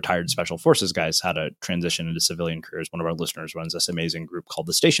trains retired special forces guys how to transition into civilian careers. One of our listeners runs this amazing group called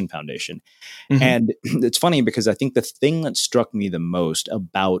the Station Foundation. Mm-hmm. And it's funny because I think the thing that struck me the most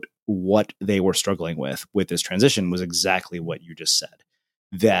about what they were struggling with this transition was exactly what you just said,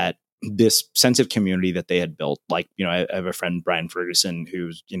 that this sense of community that they had built. Like, I have a friend, Brian Ferguson,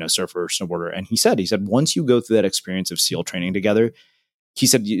 who's, surfer, snowboarder. And he said, once you go through that experience of SEAL training together, he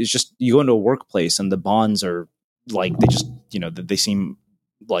said, it's just, you go into a workplace and the bonds are like, they just, they seem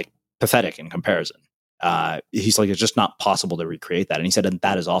like pathetic in comparison. He's like, it's just not possible to recreate that. And he said, and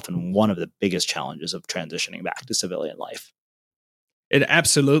that is often one of the biggest challenges of transitioning back to civilian life. It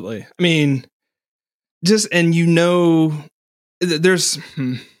absolutely. I mean, there's,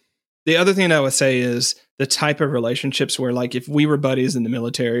 the other thing I would say is the type of relationships where, like, if we were buddies in the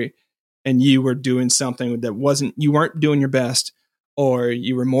military and you were doing something that you weren't doing your best, or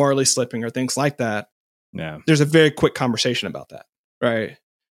you were morally slipping or things like that. Yeah. There's a very quick conversation about that. Right.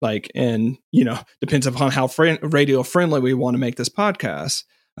 Like, and, depends upon how radio friendly we want to make this podcast,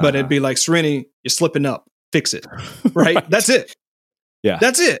 but it'd be like, Srini, you're slipping up, fix it. Right. That's it. Yeah.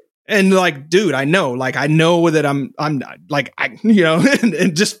 That's it. And like, dude, I know that I'm like,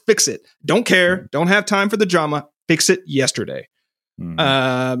 and just fix it. Don't care. Don't have time for the drama. Fix it yesterday. Mm-hmm.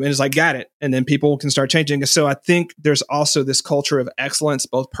 And it's like, got it. And then people can start changing. So I think there's also this culture of excellence,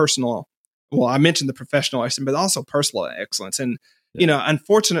 both personal. Well, I mentioned the professional excellence, but also personal excellence. And,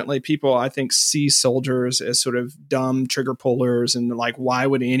 unfortunately, people, I think, see soldiers as sort of dumb trigger pullers and like, why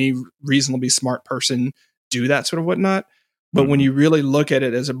would any reasonably smart person do that sort of whatnot? But when you really look at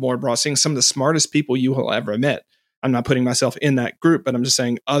it as a more broad thing, some of the smartest people you will ever met, I'm not putting myself in that group, but I'm just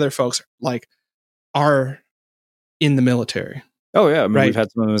saying other folks are in the military. Oh yeah. I mean, we've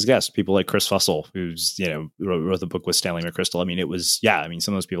had some of them as guests, people like Chris Fussell, who's, wrote the book with Stanley McChrystal. I mean,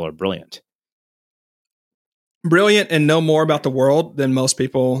 some of those people are brilliant. Brilliant and know more about the world than most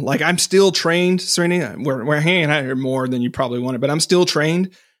people. Like, I'm still trained, Srini. We're hanging out here more than you probably wanted, but I'm still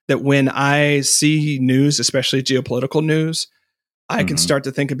trained that when I see news, especially geopolitical news, I can start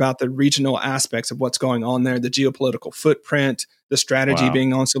to think about the regional aspects of what's going on there, the geopolitical footprint, the strategy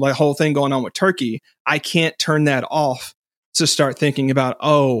being on. So the whole thing going on with Turkey, I can't turn that off to start thinking about,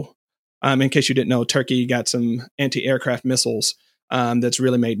 in case you didn't know, Turkey got some anti-aircraft missiles that's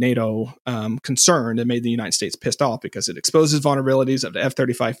really made NATO concerned and made the United States pissed off because it exposes vulnerabilities of the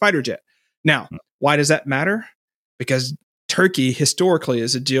F-35 fighter jet. Now, why does that matter? Because Turkey historically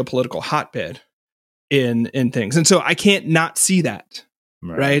is a geopolitical hotbed in things. And so I can't not see that.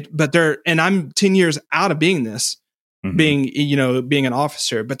 Right. But I'm 10 years out of being this, being an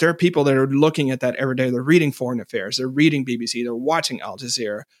officer, but there are people that are looking at that every day. They're reading foreign affairs. They're reading BBC. They're watching Al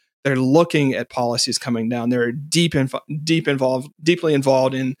Jazeera. They're looking at policies coming down. They're deeply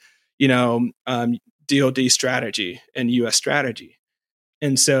involved in, DOD strategy and US strategy.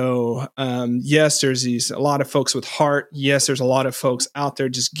 And so, yes, there's a lot of folks with heart. Yes, there's a lot of folks out there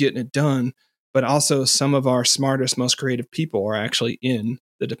just getting it done. But also some of our smartest, most creative people are actually in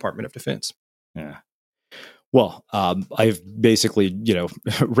the Department of Defense. Yeah. Well, I've basically,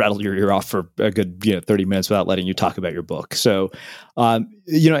 rattled your ear off for a good, 30 minutes without letting you talk about your book. So, I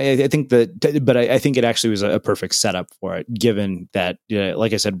think but I think it actually was a perfect setup for it, given that,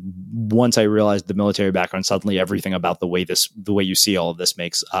 like I said, once I realized the military background, suddenly everything about the way you see all of this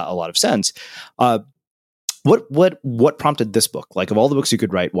makes a lot of sense. What prompted this book? Like, of all the books you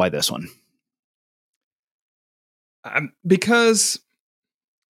could write, why this one? Because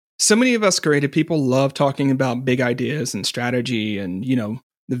so many of us creative people love talking about big ideas and strategy and,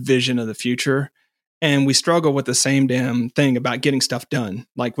 the vision of the future. and we struggle with the same damn thing about getting stuff done.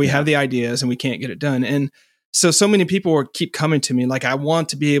 Like we have the ideas and we can't get it done. And so many people keep coming to me like, I want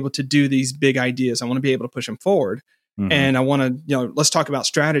to be able to do these big ideas. I want to be able to push them forward. And I want to, let's talk about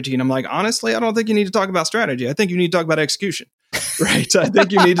strategy. And I'm like, honestly, I don't think you need to talk about strategy. I think you need to talk about execution, right? I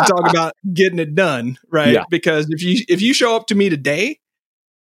think you need to talk about getting it done, right? Yeah. Because if you show up to me today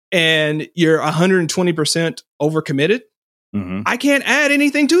and you're 120% overcommitted, I can't add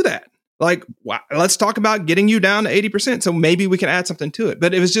anything to that. Like, wow, let's talk about getting you down to 80%. So maybe we can add something to it.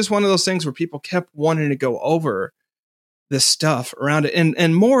 But it was just one of those things where people kept wanting to go over this stuff around it.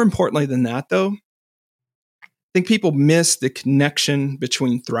 And more importantly than that, though, I think people miss the connection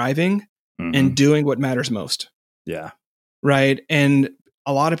between thriving and doing what matters most. Yeah. Right. And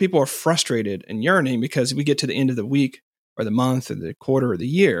a lot of people are frustrated and yearning because we get to the end of the week or the month or the quarter or the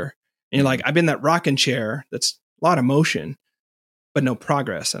year. And you're like, I've been in that rocking chair. That's a lot of motion, but no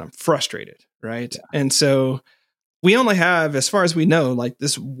progress. And I'm frustrated. Right. Yeah. And so we only have, as far as we know, like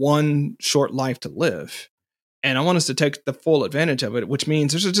this one short life to live. And I want us to take the full advantage of it, which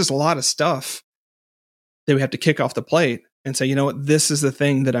means there's just a lot of stuff that we have to kick off the plate and say, you know what, this is the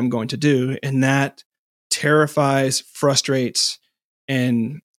thing that I'm going to do. And that terrifies, frustrates,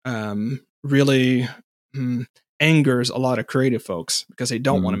 and really angers a lot of creative folks because they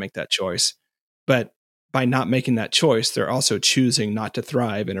don't want to make that choice. But by not making that choice, they're also choosing not to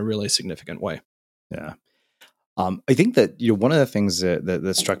thrive in a really significant way. Yeah. I think that one of the things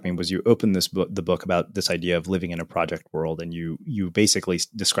that struck me was you opened the book about this idea of living in a project world, and you basically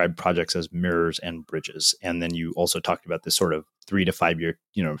described projects as mirrors and bridges, and then you also talked about this sort of 3 to 5 year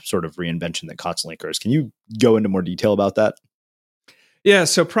sort of reinvention that constantly occurs. Can you go into more detail about that? Yeah,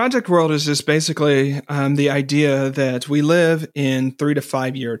 so project world is just basically the idea that we live in 3 to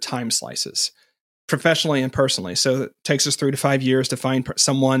 5 year time slices, professionally and personally. So it takes us 3 to 5 years to find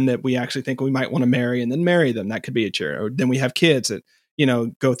someone that we actually think we might want to marry and then marry them. That could be a year. Or then we have kids that,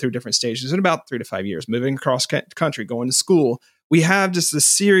 go through different stages in about 3 to 5 years, moving across country, going to school. We have just a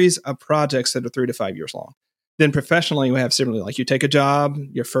series of projects that are 3 to 5 years long. Then professionally, we have similarly, like you take a job,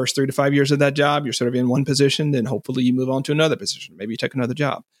 your first 3 to 5 years of that job, you're sort of in one position, then hopefully you move on to another position. Maybe you take another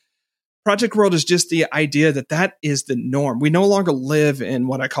job. Project world is just the idea that is the norm. We no longer live in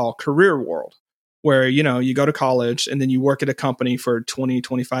what I call career world, where, you go to college and then you work at a company for 20,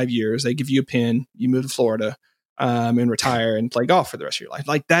 25 years. They give you a pin, you move to Florida and retire and play golf for the rest of your life.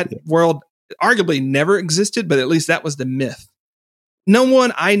 Like that world arguably never existed, but at least that was the myth. No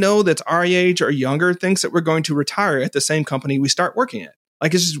one I know that's our age or younger thinks that we're going to retire at the same company we start working at.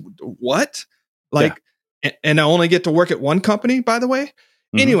 Like, it's just, what? Like, and I only get to work at one company, by the way.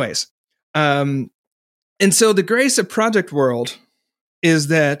 Anyways. And so the grace of project world is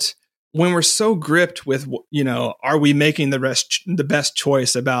that when we're so gripped with, are we making the best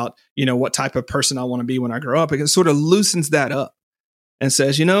choice about, what type of person I want to be when I grow up, it sort of loosens that up and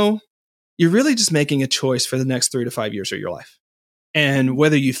says, you're really just making a choice for the next 3 to 5 years of your life. And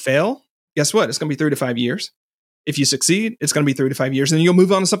whether you fail, guess what? It's going to be 3 to 5 years. If you succeed, it's going to be 3 to 5 years, and then you'll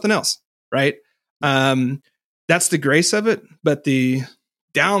move on to something else. Right. That's the grace of it. But the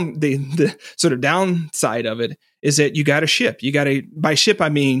sort of downside of it is that you got to ship. By ship, I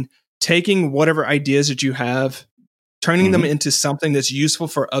mean, taking whatever ideas that you have, turning them into something that's useful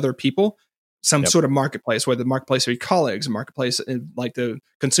for other people, some sort of marketplace, whether the marketplace are your colleagues, a marketplace like the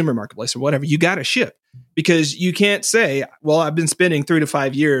consumer marketplace or whatever. You got to ship, because you can't say, well, I've been spending 3 to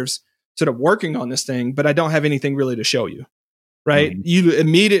 5 years sort of working on this thing, but I don't have anything really to show you. Right. You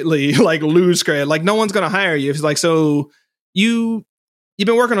immediately lose credit. Like, no one's going to hire you. It's like, so you've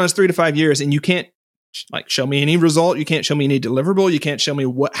been working on this 3 to 5 years and you can't show me any result. You can't show me any deliverable. You can't show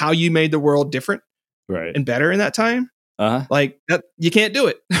me how you made the world different and better in that time. Like that, you can't do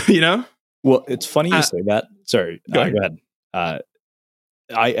it, Well, it's funny you say that. Sorry, go ahead.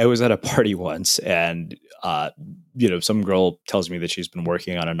 I was at a party once, and some girl tells me that she's been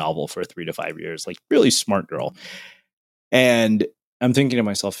working on a novel for 3 to 5 years, like really smart girl. And I'm thinking to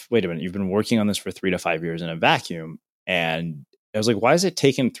myself, wait a minute, you've been working on this for 3 to 5 years in a vacuum. And I was like, why is it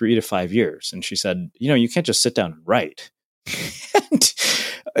taking 3 to 5 years? And she said, you can't just sit down and write. And,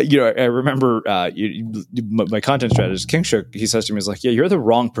 I remember my content strategist, Kingshook, he says to me, he's like, yeah, you're the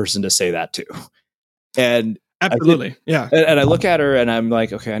wrong person to say that to. And absolutely. And I look at her and I'm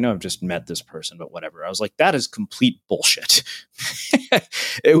like, okay, I know I've just met this person, but whatever. I was like, that is complete bullshit.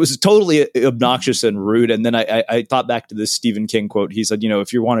 It was totally obnoxious and rude. And then I thought back to this Stephen King quote. He said,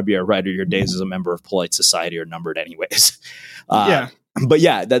 if you want to be a writer, your days as a member of polite society are numbered anyways. But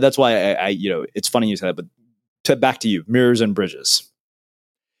yeah, that's why I it's funny you said that, but back to you, mirrors and bridges.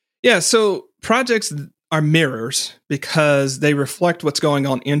 Yeah. So projects are mirrors because they reflect what's going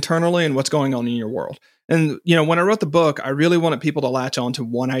on internally and what's going on in your world. And, when I wrote the book, I really wanted people to latch on to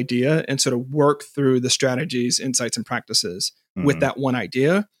one idea and sort of work through the strategies, insights, and practices with that one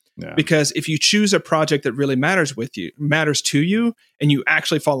idea. Yeah. Because if you choose a project that really matters to you, and you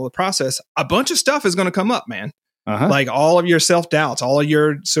actually follow the process, a bunch of stuff is going to come up, man. Like all of your self-doubts, all of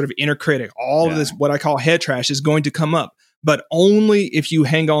your sort of inner critic, all of this, what I call head trash, is going to come up, but only if you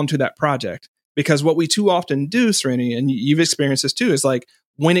hang on to that project. Because what we too often do, Srini, and you've experienced this too, is like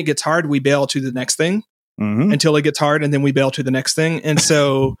when it gets hard, we bail to the next thing until it gets hard, and then we bail to the next thing. And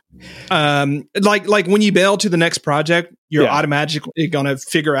so, like when you bail to the next project, you're automatically going to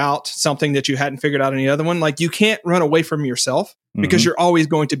figure out something that you hadn't figured out in the other one. Like you can't run away from yourself because you're always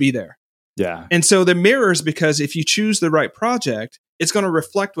going to be there. Yeah. And so the mirrors, because if you choose the right project, it's going to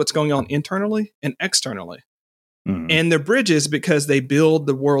reflect what's going on internally and externally. And they're bridges because they build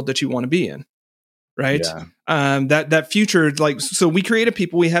the world that you want to be in. Right. Yeah. That future, like, so we creative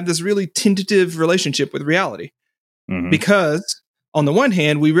people, we have this really tentative relationship with reality because on the one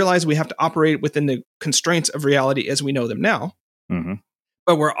hand, we realize we have to operate within the constraints of reality as we know them now,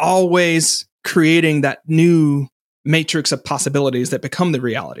 but we're always creating that new matrix of possibilities that become the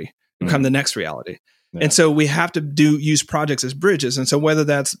reality, become the next reality. Yeah. And so we have to use projects as bridges. And so whether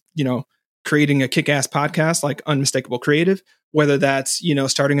that's, creating a kick-ass podcast like Unmistakable Creative, whether that's,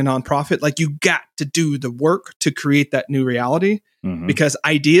 starting a nonprofit, like you got to do the work to create that new reality because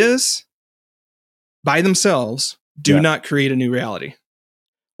ideas by themselves do not create a new reality.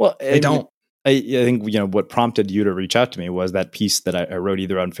 Well, they don't. I think, what prompted you to reach out to me was that piece that I wrote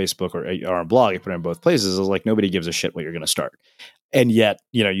either on Facebook or on a blog. I put it in both places. I was like, nobody gives a shit what you're going to start. And yet,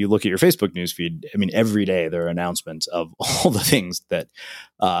 you look at your Facebook newsfeed. I mean, every day there are announcements of all the things that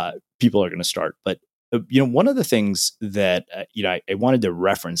people are going to start. But, one of the things that, I wanted to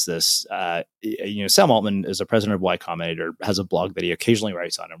reference this, Sam Altman is the president of Y Combinator, has a blog that he occasionally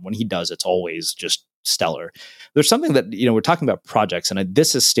writes on. And when he does, it's always just stellar. There's something that, we're talking about projects, and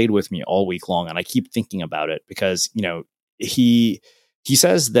this has stayed with me all week long. And I keep thinking about it because, he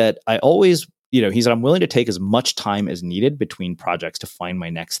says that I always, he said, I'm willing to take as much time as needed between projects to find my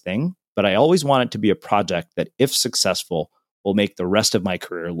next thing, but I always want it to be a project that, if successful, will make the rest of my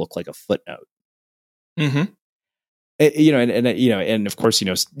career look like a footnote. And of course,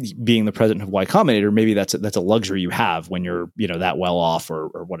 being the president of Y Combinator, maybe that's a luxury you have when you're, that well off or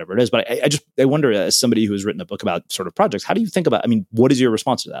whatever it is. But I wonder, as somebody who has written a book about sort of projects, how do you think about, what is your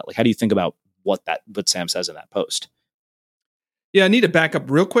response to that? Like, how do you think about what Sam says in that post? Yeah, I need to back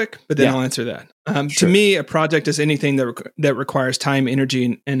up real quick, but then I'll answer that. To me, a project is anything that requires time,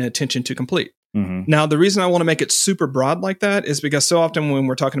 energy, and attention to complete. Now, the reason I want to make it super broad like that is because so often when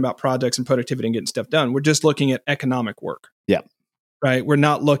we're talking about projects and productivity and getting stuff done, we're just looking at economic work. Yeah. Right. We're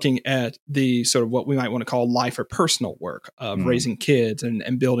not looking at the sort of what we might want to call life or personal work of raising kids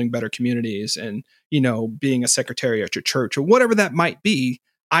and building better communities and, being a secretary at your church or whatever that might be.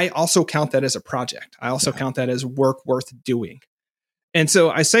 I also count that as a project. I also count that as work worth doing. And so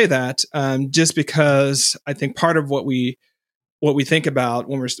I say that just because I think part of what we think about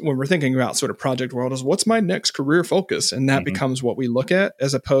when we're thinking about sort of project world is what's my next career focus, and that becomes what we look at,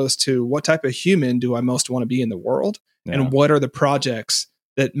 as opposed to what type of human do I most want to be in the world, and what are the projects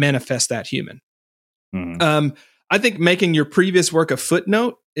that manifest that human. I think making your previous work a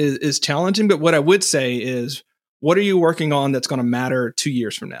footnote is challenging, but what I would say is, what are you working on that's going to matter 2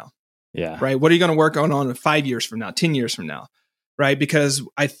 years from now? Yeah. Right. What are you going to work on 5 years from now, 10 years from now? Right. Because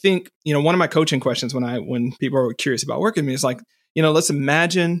I think, one of my coaching questions when people are curious about working with me is like, let's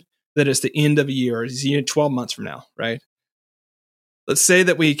imagine that it's the end of a year, or it's 12 months from now. Right. Let's say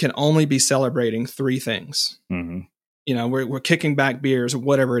that we can only be celebrating 3 things. We're kicking back beers or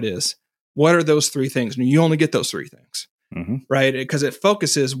whatever it is. What are those 3 things? And you only get those 3 things. Right. Because it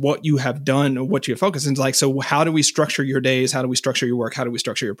focuses what you have done or what you have focused. And it's like, so how do we structure your days? How do we structure your work? How do we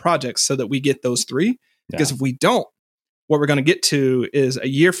structure your projects so that we get those 3? Because if we don't, what we're going to get to is a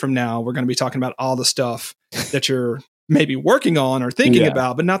year from now, we're going to be talking about all the stuff that you're maybe working on or thinking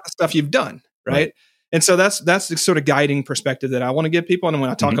about, but not the stuff you've done. Right. And so that's the sort of guiding perspective that I want to give people. And when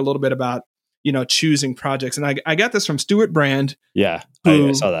I talk a little bit about, choosing projects, and I got this from Stuart Brand. Yeah.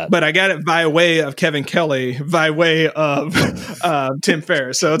 I saw that, but I got it by way of Kevin Kelly, by way of Tim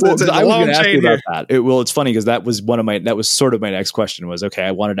Ferriss. So it's a long chain here. It's funny because that was sort of my next question was, okay, I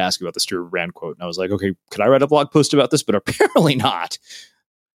wanted to ask you about the Stuart Brand quote, and I was like, okay, could I write a blog post about this? But apparently not.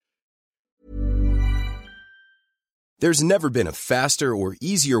 There's never been a faster or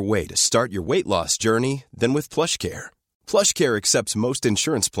easier way to start your weight loss journey than with PlushCare. PlushCare accepts most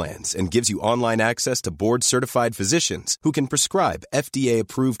insurance plans and gives you online access to board-certified physicians who can prescribe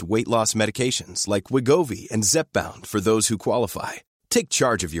FDA-approved weight loss medications like Wegovy and Zepbound for those who qualify. Take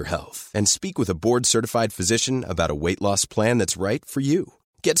charge of your health and speak with a board-certified physician about a weight loss plan that's right for you.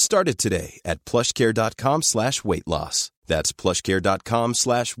 Get started today at plushcare.com/weight loss. That's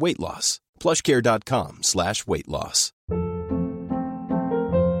plushcare.com/weight loss. plushcare.com/weight loss.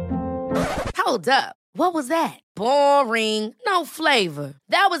 Hold up. What was that? Boring. No flavor.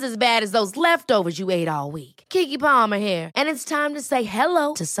 That was as bad as those leftovers you ate all week. Keke Palmer here, and it's time to say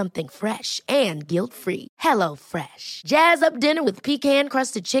hello to something fresh and guilt-free. Hello Fresh. Jazz up dinner with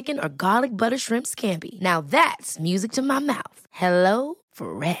pecan-crusted chicken or garlic butter shrimp scampi. Now that's music to my mouth. Hello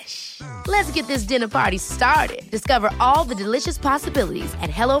Fresh. Let's get this dinner party started. Discover all the delicious possibilities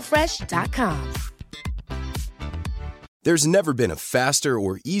at hellofresh.com. There's never been a faster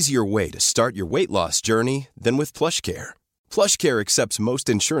or easier way to start your weight loss journey than with PlushCare. PlushCare accepts most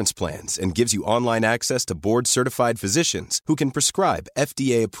insurance plans and gives you online access to board-certified physicians who can prescribe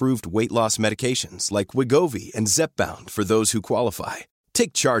FDA-approved weight loss medications like Wegovy and Zepbound for those who qualify.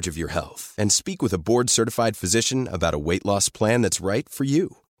 Take charge of your health and speak with a board-certified physician about a weight loss plan that's right for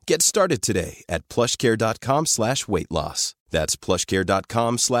you. Get started today at plushcare.com/weight loss. That's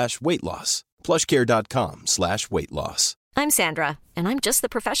plushcare.com/weight loss. plushcare.com/weight loss. I'm Sandra, and I'm just the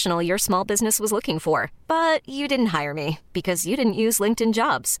professional your small business was looking for. But you didn't hire me because you didn't use LinkedIn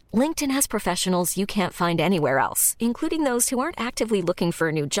Jobs. LinkedIn has professionals you can't find anywhere else, including those who aren't actively looking for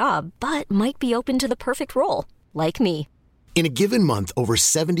a new job, but might be open to the perfect role, like me. In a given month, over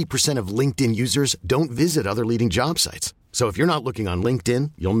 70% of LinkedIn users don't visit other leading job sites. So if you're not looking on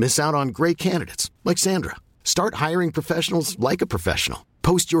LinkedIn, you'll miss out on great candidates like Sandra. Start hiring professionals like a professional.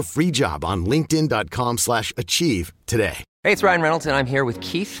 Post your free job on linkedin.com/achieve today. Hey, it's Ryan Reynolds, and I'm here with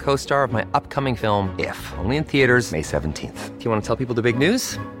Keith, co-star of my upcoming film, If, only in theaters May 17th. Do you want to tell people the big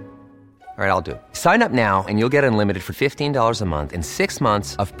news? All right, I'll do it. Sign up now and you'll get unlimited for $15 a month and 6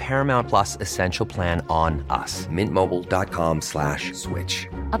 months of Paramount Plus Essential Plan on us. Mintmobile.com/switch.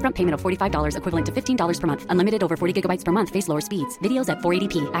 Upfront payment of $45 equivalent to $15 per month. Unlimited over 40 gigabytes per month. Face lower speeds. Videos at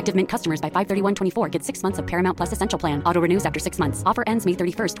 480p. Active Mint customers by 531.24 get 6 months of Paramount Plus Essential Plan. Auto renews after 6 months. Offer ends May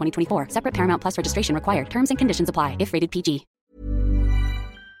 31st, 2024. Separate Paramount Plus registration required. Terms and conditions apply if rated PG.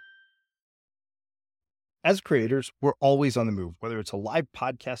 As creators, we're always on the move. Whether it's a live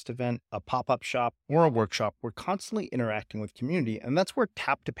podcast event, a pop-up shop, or a workshop, we're constantly interacting with community, and that's where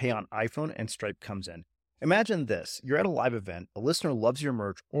Tap to Pay on iPhone and Stripe comes in. Imagine this. You're at a live event, a listener loves your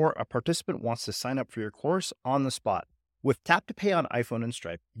merch, or a participant wants to sign up for your course on the spot. With Tap to Pay on iPhone and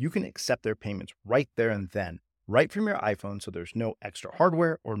Stripe, you can accept their payments right there and then, right from your iPhone, so there's no extra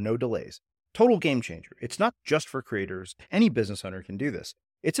hardware or no delays. Total game changer. It's not just for creators. Any business owner can do this.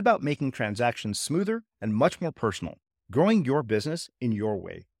 It's about making transactions smoother and much more personal, growing your business in your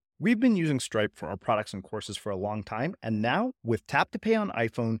way. We've been using Stripe for our products and courses for a long time, and now with Tap to Pay on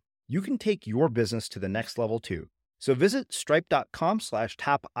iPhone, you can take your business to the next level too. So visit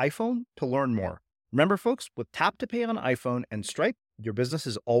stripe.com/tapiphone to learn more. Remember, folks, with Tap to Pay on iPhone and Stripe, your business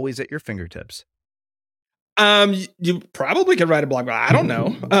is always at your fingertips. You probably could write a blog, but I don't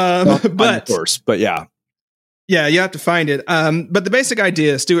know. But of course, but yeah. Yeah, you have to find it. But the basic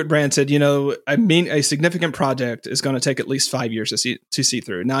idea, Stuart Brand said, a significant project is going to take at least 5 years to see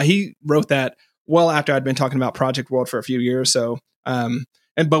through. Now, he wrote that well after I'd been talking about Project World for a few years. So,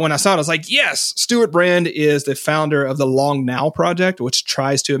 but when I saw it, I was like, yes, Stuart Brand is the founder of the Long Now Project, which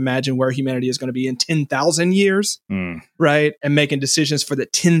tries to imagine where humanity is going to be in 10,000 years, right? And making decisions for the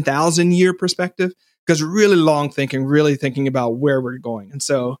 10,000 year perspective, because really long thinking, really thinking about where we're going. And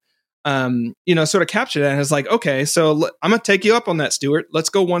so, sort of capture that. And it's like, okay, so I'm going to take you up on that, Stuart. Let's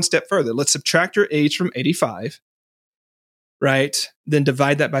go one step further. Let's subtract your age from 85, right? Then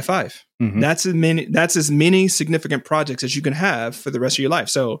divide that by 5. Mm-hmm. That's as many significant projects as you can have for the rest of your life.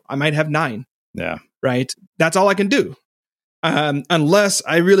 So I might have 9. Yeah. Right. That's all I can do. Unless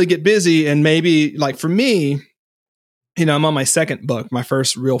I really get busy, and maybe like for me, I'm on my second book, my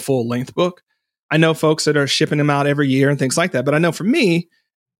first real full length book. I know folks that are shipping them out every year and things like that. But I know for me,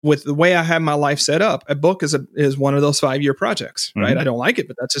 with the way I have my life set up, a book is one of those 5-year projects, right? Mm-hmm. I don't like it,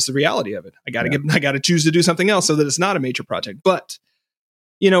 but that's just the reality of it. I got to choose to do something else so that it's not a major project. But,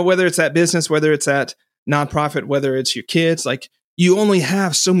 whether it's that business, whether it's that nonprofit, whether it's your kids, like you only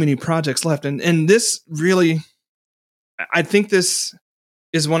have so many projects left. And this really, I think this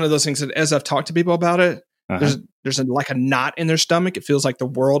is one of those things that as I've talked to people about it, there's like a knot in their stomach. It feels like the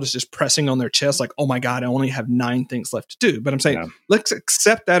world is just pressing on their chest. Like, oh my God, I only have 9 things left to do. But I'm saying, let's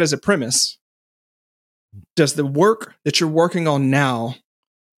accept that as a premise. Does the work that you're working on now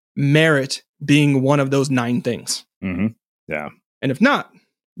merit being one of those 9 things? Mm-hmm. Yeah. And if not,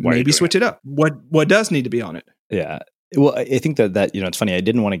 Why are you maybe doing switch it up. What does need to be on it? Yeah. Well, I think that it's funny. I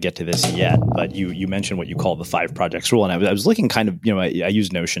didn't want to get to this yet, but you mentioned what you call the 5 projects rule, and I was looking kind of, I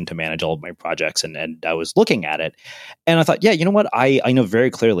use Notion to manage all of my projects, and I was looking at it, and I thought, yeah, you know what? I know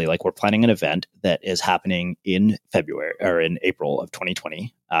very clearly, like, we're planning an event that is happening in February or in April of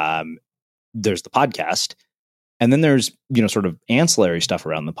 2020. There's the podcast. And then there's, sort of ancillary stuff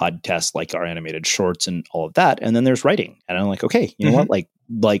around the podcast, like our animated shorts and all of that. And then there's writing. And I'm like, okay, you know what?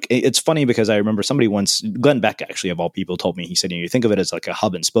 Like it's funny because I remember somebody once, Glenn Beck, actually, of all people, told me, he said, you think of it as like a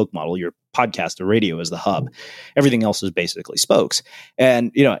hub and spoke model. Your podcast, the radio, is the hub. Everything else is basically spokes.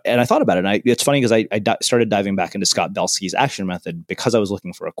 And, and I thought about it. And it's funny because I started diving back into Scott Belsky's action method because I was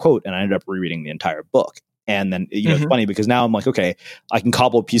looking for a quote, and I ended up rereading the entire book. And then, it's funny because now I'm like, okay, I can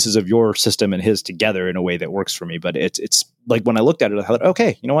cobble pieces of your system and his together in a way that works for me. But it's like, when I looked at it, I thought,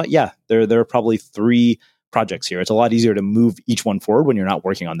 okay, you know what? Yeah, there are probably 3 projects here. It's a lot easier to move each one forward when you're not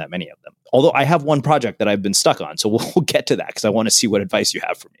working on that many of them. Although I have one project that I've been stuck on. So we'll get to that because I want to see what advice you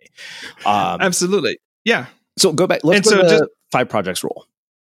have for me. Absolutely. Yeah. So go back. Let's go to the 5 projects rule.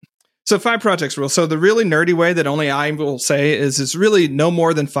 So 5 projects rule. So the really nerdy way that only I will say is it's really no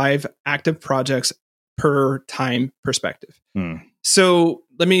more than 5 active projects per time perspective. So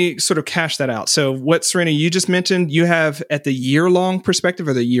let me sort of cash that out. So what, Serena, you just mentioned, you have at the year-long perspective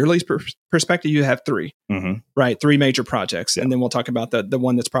or the yearly perspective, you have 3, right? 3 major projects. Yep. And then we'll talk about the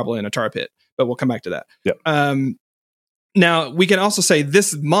one that's probably in a tar pit, but we'll come back to that. Yep. Now, we can also say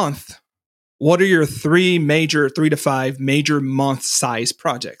this month, what are your 3 to 5 major month size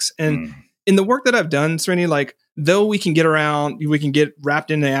projects? And in the work that I've done, Serena, like, though we can get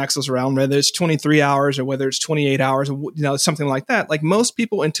wrapped in the axles around whether it's 23 hours or whether it's 28 hours, something like that. Like, most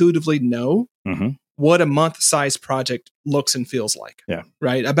people intuitively know what a month-sized project looks and feels like,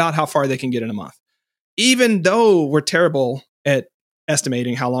 right? About how far they can get in a month. Even though we're terrible at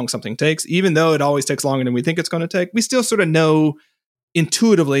estimating how long something takes, even though it always takes longer than we think it's going to take, we still sort of know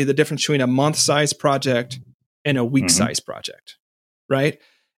intuitively the difference between a month-sized project and a week-sized project, right?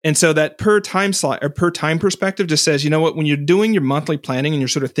 And so that per time slot or per time perspective just says, you know what, when you're doing your monthly planning and you're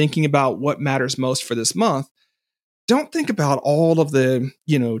sort of thinking about what matters most for this month, don't think about all of the,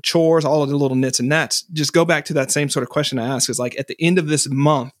 chores, all of the little nits and nats. Just go back to that same sort of question I asked, is like, at the end of this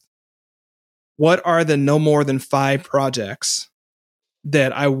month, what are the no more than 5 projects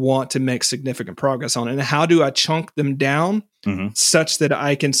that I want to make significant progress on? And how do I chunk them down such that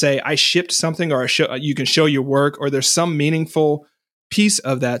I can say I shipped something, or you can show your work, or there's some meaningful piece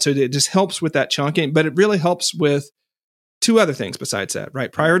of that. So it just helps with that chunking, but it really helps with 2 other things besides that, right?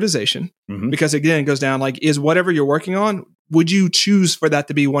 Prioritization, because again, it goes down like, is whatever you're working on, would you choose for that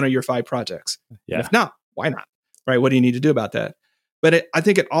to be one of your 5 projects? Yeah. And if not, why not? Right? What do you need to do about that? But I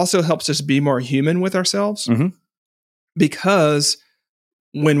think it also helps us be more human with ourselves, because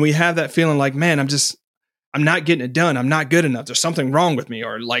when we have that feeling like, man, I'm not getting it done, I'm not good enough, there's something wrong with me,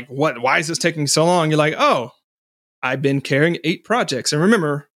 or like, why is this taking so long? You're like, oh, I've been carrying 8 projects. And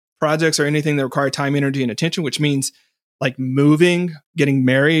remember, projects are anything that require time, energy, and attention, which means like moving, getting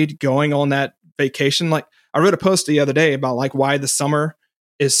married, going on that vacation. Like, I wrote a post the other day about like why the summer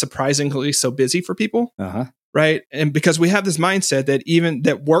is surprisingly so busy for people. Right. And because we have this mindset that even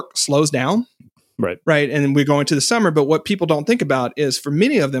that work slows down. Right. And we go into the summer. But what people don't think about is, for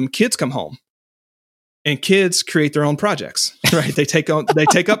many of them, kids come home. And kids create their own projects, right? They take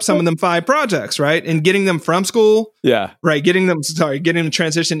up some of them 5 projects, right? And getting them from school, right? Getting them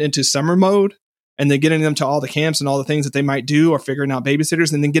transitioned into summer mode, and then getting them to all the camps and all the things that they might do, or figuring out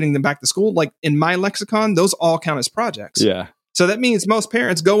babysitters, and then getting them back to school. Like, in my lexicon, those all count as projects. Yeah. So that means most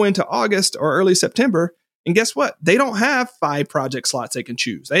parents go into August or early September, and guess what? They don't have 5 project slots they can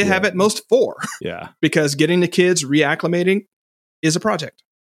choose. They have at most 4. Yeah. Because getting the kids reacclimating is a project.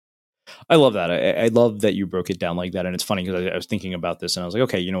 I love that. I love that you broke it down like that. And it's funny because I was thinking about this, and I was like,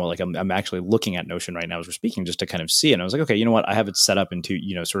 okay, you know what, like I'm actually looking at Notion right now as we're speaking, just to kind of see. And I was like, okay, you know what, I have it set up into,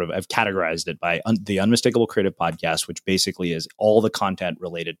 sort of, I've categorized it by the Unmistakable Creative Podcast, which basically is all the content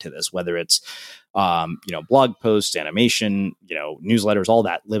related to this, whether it's, blog posts, animation, newsletters, all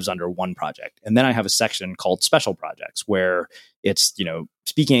that lives under one project. And then I have a section called Special Projects, where it's,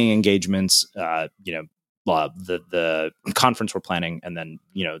 speaking engagements, the conference we're planning, and then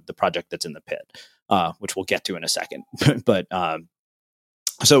the project that's in the pit, which we'll get to in a second. But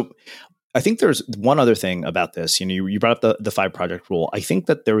so I think there's one other thing about this. You brought up the 5 project rule. I think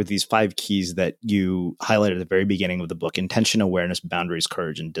that there were these 5 keys that you highlighted at the very beginning of the book: intention, awareness, boundaries,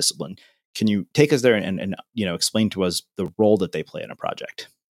 courage, and discipline. Can you take us there and explain to us the role that they play in a project?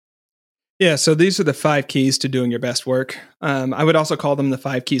 Yeah, so these are the 5 keys to doing your best work. I would also call them the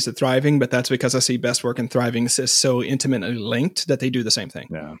 5 keys to thriving, but that's because I see best work and thriving is so intimately linked that they do the same thing.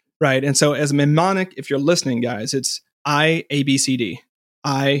 Yeah. Right. And so as a mnemonic, if you're listening, guys, it's I, A, B, C, D.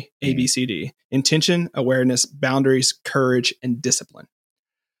 I, A, B, C, D. Intention, awareness, boundaries, courage, and discipline.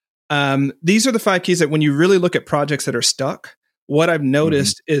 These are the 5 keys that when you really look at projects that are stuck, what I've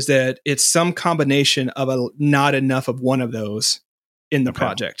noticed is that it's some combination of not enough of one of those in the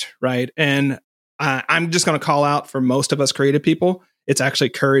project, right? And I'm just going to call out for most of us creative people, it's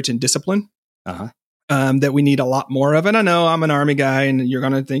actually courage and discipline that we need a lot more of. And I know I'm an Army guy and you're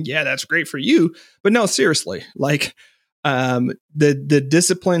going to think, yeah, that's great for you. But no, seriously, like the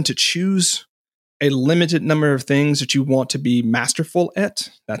discipline to choose a limited number of things that you want to be masterful at,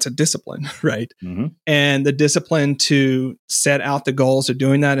 that's a discipline, right? And the discipline to set out the goals of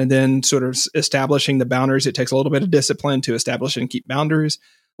doing that and then sort of establishing the boundaries. It takes a little bit of discipline to establish and keep boundaries.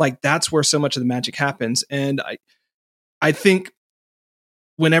 Like that's where so much of the magic happens. And I think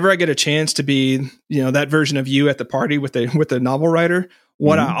whenever I get a chance to be, that version of you at the party with the novel writer,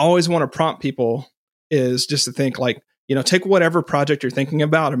 what I always want to prompt people is just to think like, take whatever project you're thinking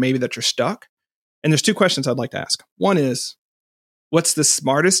about or maybe that you're stuck. And there's 2 questions I'd like to ask. One is, what's the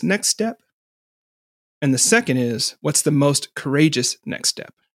smartest next step? And the second is, what's the most courageous next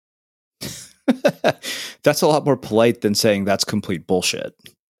step? That's a lot more polite than saying that's complete bullshit.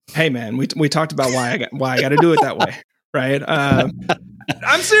 Hey, man, we talked about why I got to do it that way, right?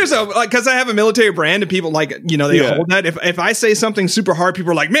 I'm serious though, like because I have a military brand and people like they hold that. If I say something super hard,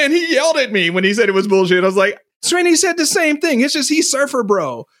 people are like, "Man, he yelled at me when he said it was bullshit." I was like, "Srini said the same thing. It's just he's surfer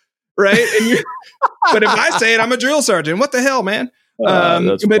bro." Right. But if I say it, I'm a drill sergeant. What the hell, man?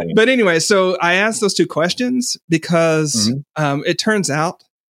 But anyway, so I asked those 2 questions because it turns out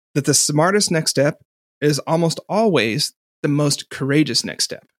that the smartest next step is almost always the most courageous next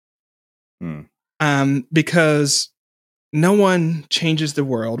step. Because no one changes the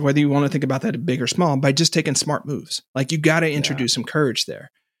world, whether you want to think about that big or small, by just taking smart moves. Like you got to introduce some courage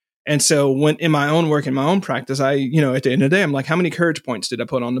there. And so when in my own work, in my own practice, I, at the end of the day, I'm like, how many courage points did I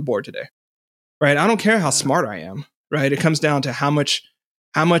put on the board today? Right. I don't care how smart I am. Right. It comes down to how much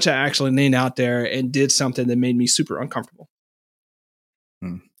I actually leaned out there and did something that made me super uncomfortable.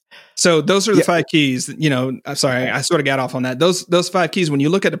 So those are the 5 keys. I'm sorry, I sort of got off on that. Those 5 keys, when you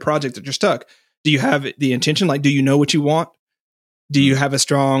look at a project that you're stuck, do you have the intention? Like, do you know what you want? Do you have a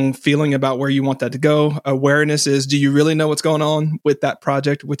strong feeling about where you want that to go? Awareness is, do you really know what's going on with that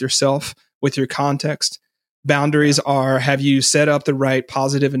project, with yourself, with your context? Boundaries are, have you set up the right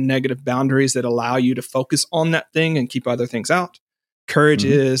positive and negative boundaries that allow you to focus on that thing and keep other things out? Courage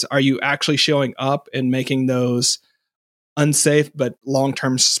is, are you actually showing up and making those unsafe but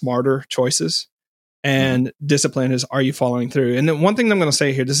long-term smarter choices? And discipline is, are you following through? And then one thing that I'm going to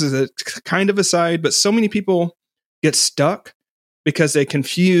say here, this is a kind of aside, but so many people get stuck because they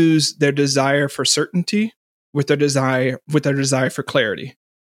confuse their desire for certainty with their desire for clarity.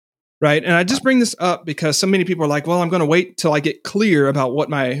 Right. And I just bring this up because so many people are like, well, I'm going to wait till I get clear about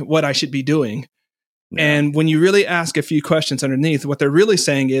what I should be doing. Yeah. And when you really ask a few questions underneath, what they're really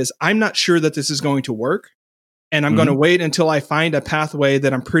saying is, I'm not sure that this is going to work. And I'm going to wait until I find a pathway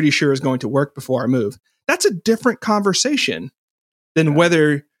that I'm pretty sure is going to work before I move. That's a different conversation than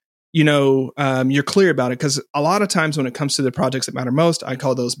whether you're clear about it. Because a lot of times when it comes to the projects that matter most, I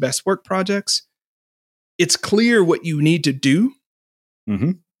call those best work projects. It's clear what you need to do.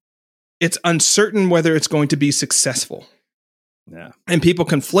 It's uncertain whether it's going to be successful. Yeah. And people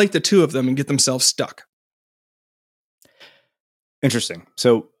conflate the 2 of them and get themselves stuck. Interesting.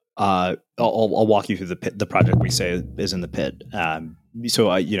 So I'll walk you through the project we say is in the pit. So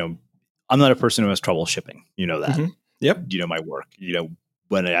I'm not a person who has trouble shipping. You know that. Yep. You know my work.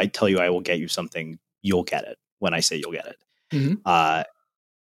 When I tell you I will get you something, you'll get it. When I say you'll get it.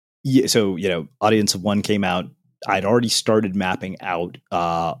 So Audience of One came out. I'd already started mapping out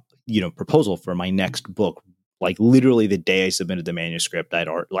proposal for my next book. Like literally the day I submitted the manuscript, I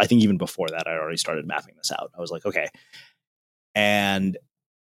think even before that, I'd already started mapping this out. I was like, okay. And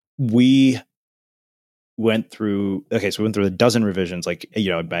we went through a dozen revisions. Like,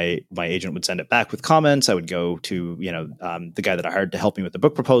 my agent would send it back with comments. I would go to, the guy that I hired to help me with the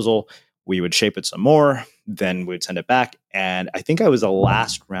book proposal. We would shape it some more. Then we'd send it back. And I think I was the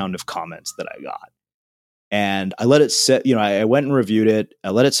last round of comments that I got. And I let it sit, I went and reviewed it.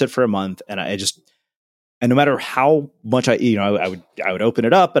 I let it sit for a month. And and no matter how much I would open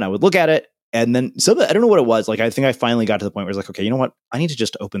it up and I would look at it. And then I don't know what it was. Like, I think I finally got to the point where it's like, okay, you know what? I need to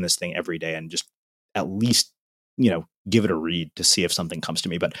just open this thing every day and just at least, give it a read to see if something comes to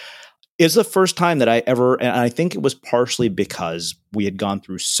me. But It's the first time that I ever, and I think it was partially because we had gone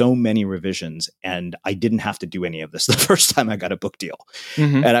through so many revisions and I didn't have to do any of this the first time I got a book deal.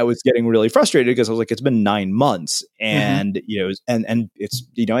 Mm-hmm. And I was getting really frustrated because I was like, it's been 9 months. And, and it's,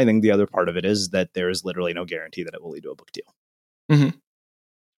 I think the other part of it is that there is literally no guarantee that it will lead to a book deal.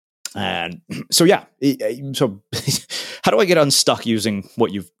 Mm-hmm. And so, so how do I get unstuck using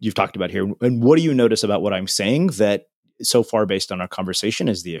what you've talked about here? And what do you notice about what I'm saying that so far based on our conversation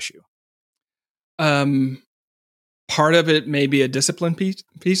is the issue? Part of it may be a discipline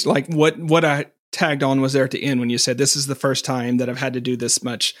piece. Like what I tagged on was there at the end when you said, this is the first time that I've had to do this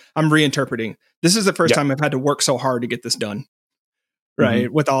much. I'm reinterpreting. This is the first time I've had to work so hard to get this done. Right.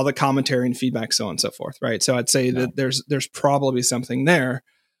 Mm-hmm. With all the commentary and feedback, so on and so forth. Right. So I'd say that there's probably something there.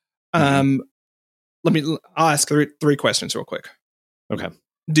 I'll ask three questions real quick. Okay.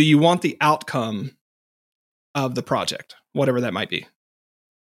 Do you want the outcome of the project, whatever that might be?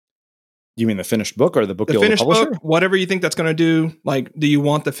 You mean the finished book or the book the deal with the publisher? Book, whatever you think that's going to do. Like, do you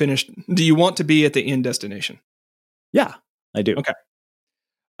want do you want to be at the end destination? Yeah, I do. Okay.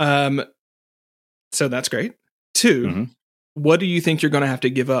 So that's great. 2, what do you think you're going to have to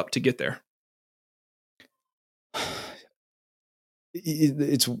give up to get there?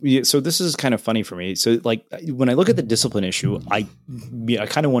 So this is kind of funny for me. So like when I look at the discipline issue, I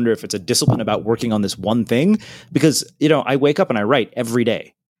kind of wonder if it's a discipline about working on this one thing, because, I wake up and I write every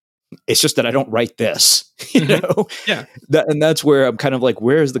day. It's just that I don't write this, know? Yeah. And that's where I'm kind of like,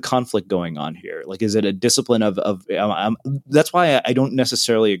 where is the conflict going on here? Like, is it a discipline of that's why I don't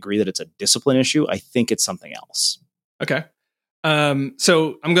necessarily agree that it's a discipline issue. I think it's something else. Okay.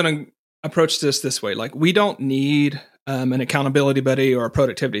 So I'm going to approach this way. Like, we don't need an accountability buddy or a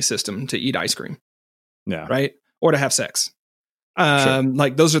productivity system to eat ice cream. Yeah. Right. Or to have sex. Sure.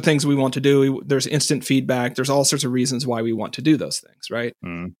 Like, those are things we want to do. There's instant feedback. There's all sorts of reasons why we want to do those things. Right.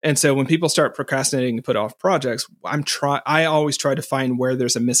 And so when people start procrastinating to put off projects, I always try to find where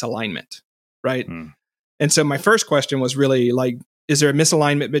there's a misalignment. Right. And so my first question was really like, is there a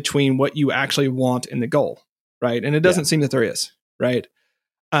misalignment between what you actually want and the goal? Right. And it doesn't seem that there is. Right.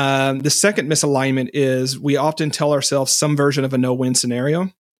 The second misalignment is we often tell ourselves some version of a no-win scenario.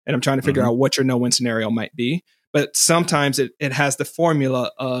 And I'm trying to figure out what your no-win scenario might be. But sometimes it has the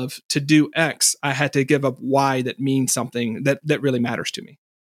formula of, to do X, I had to give up Y that means something that really matters to me.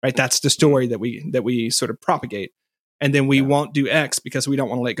 Right. That's the story that we sort of propagate. And then we won't do X because we don't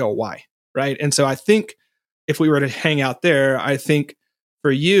want to let go of Y. Right. And so I think if we were to hang out there, I think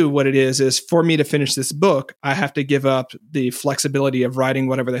for you, what it is for me to finish this book, I have to give up the flexibility of writing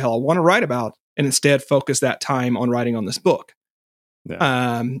whatever the hell I want to write about and instead focus that time on writing on this book.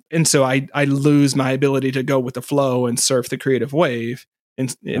 Yeah. And so I lose my ability to go with the flow and surf the creative wave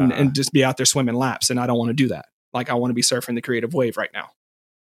and just be out there swimming laps. And I don't want to do that. Like, I want to be surfing the creative wave right now.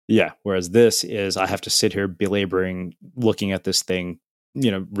 Yeah. Whereas this is, I have to sit here belaboring, looking at this thing,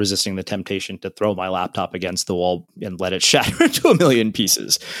 resisting the temptation to throw my laptop against the wall and let it shatter into a million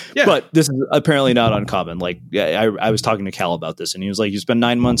pieces. Yeah. But this is apparently not uncommon. Like, I was talking to Cal about this and he was like, you spend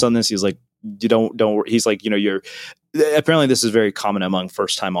 9 months on this. He's like, you don't, he's like, apparently this is very common among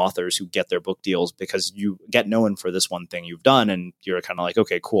first time authors who get their book deals because you get known for this one thing you've done. And you're kind of like,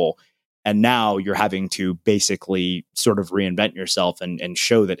 okay, cool. And now you're having to basically sort of reinvent yourself and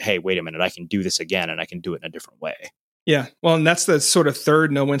show that, hey, wait a minute, I can do this again and I can do it in a different way. Yeah. Well, and that's the sort of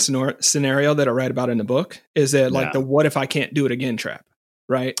third no-win scenario that I write about in the book, is that like the what if I can't do it again trap,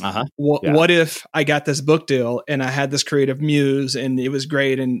 right? What if I got this book deal and I had this creative muse and it was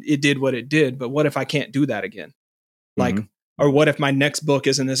great and it did what it did, but what if I can't do that again? Like, or what if my next book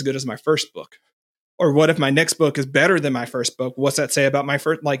isn't as good as my first book? Or what if my next book is better than my first book? What's that say about my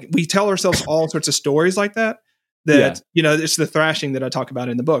first? Like, we tell ourselves all sorts of stories like that. It's the thrashing that I talk about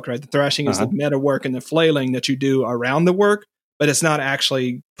in the book, right? The thrashing is the meta work and the flailing that you do around the work, but it's not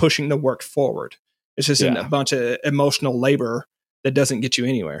actually pushing the work forward. It's just a bunch of emotional labor that doesn't get you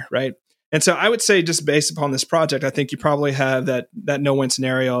anywhere, right? And so I would say, just based upon this project, I think you probably have that no-win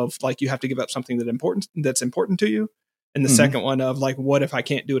scenario of like, you have to give up something that's important to you. And the second one of like, what if I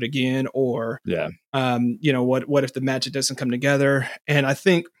can't do it again? Or, what if the magic doesn't come together? And I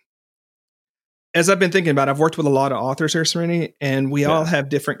think, as I've been thinking about, I've worked with a lot of authors here, Srini, and we all have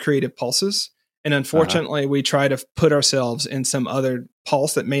different creative pulses. And unfortunately, we try to put ourselves in some other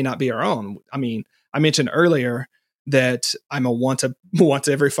pulse that may not be our own. I mean, I mentioned earlier that I'm a once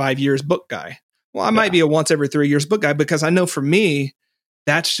every 5 years book guy. Well, I might be a once every 3 years book guy, because I know for me,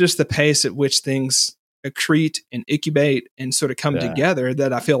 that's just the pace at which things accrete and incubate and sort of come together,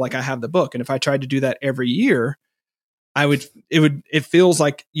 that I feel like I have the book. And if I tried to do that every year, it feels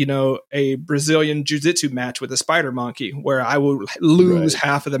like, a Brazilian jiu-jitsu match with a spider monkey where I will lose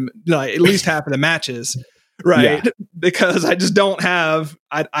half of at least half of the matches. Right. Yeah. Because I just don't have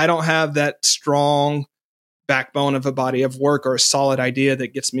that strong backbone of a body of work or a solid idea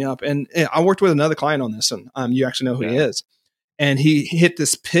that gets me up. And I worked with another client on this one. You actually know who he is. And he hit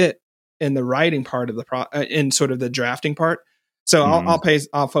this pit in the writing part of in sort of the drafting part. So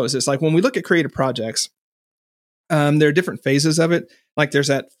I'll pose this. Like when we look at creative projects, there are different phases of it. Like there's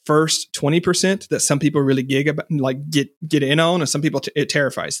that first 20% that some people really gig about, like get in on, and some people it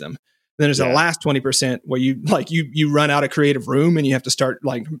terrifies them. Then there's the last 20% where you run out of creative room and you have to start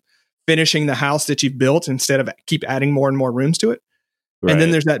like finishing the house that you've built instead of keep adding more and more rooms to it. Right. And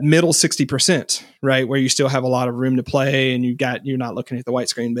then there's that middle 60%, right, where you still have a lot of room to play and you're not looking at the white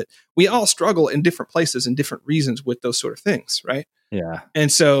screen. But we all struggle in different places and different reasons with those sort of things, right? Yeah.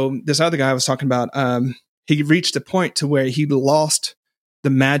 And so this other guy I was talking about, he reached a point to where he lost the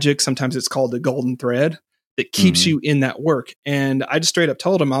magic. Sometimes it's called the golden thread that keeps you in that work. And I just straight up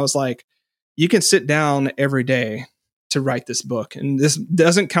told him, I was like, you can sit down every day to write this book. And this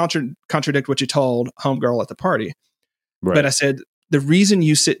doesn't contradict what you told homegirl at the party. Right. But I said, the reason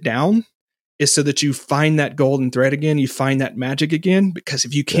you sit down is so that you find that golden thread again, you find that magic again, because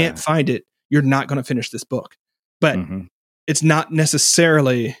if you can't find it, you're not going to finish this book. But it's not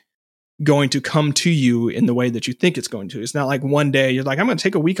necessarily going to come to you in the way that you think it's going to. It's not like one day you're like, I'm going to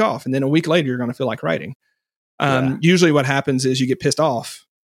take a week off. And then a week later, you're going to feel like writing. Usually what happens is you get pissed off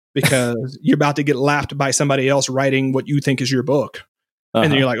because you're about to get lapped by somebody else writing what you think is your book.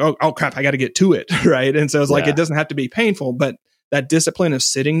 And then you're like, oh crap, I got to get to it. Right. And so it's like, it doesn't have to be painful, but that discipline of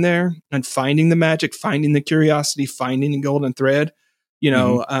sitting there and finding the magic, finding the curiosity, finding the golden thread,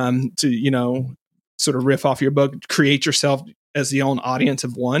 to, sort of riff off your book, create yourself as the own audience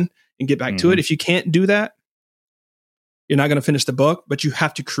of one and get back to it. If you can't do that, you're not going to finish the book, but you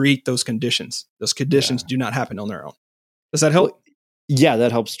have to create those conditions. Those conditions do not happen on their own. Does that help? Yeah,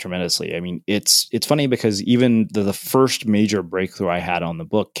 that helps tremendously. I mean, it's funny because even the first major breakthrough I had on the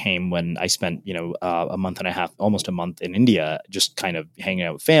book came when I spent, a month and a half, almost a month in India, just kind of hanging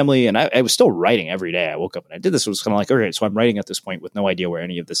out with family. And I was still writing every day. I woke up and I did this. It was kind of like, okay, so I'm writing at this point with no idea where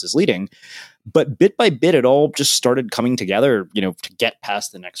any of this is leading. But bit by bit, it all just started coming together, to get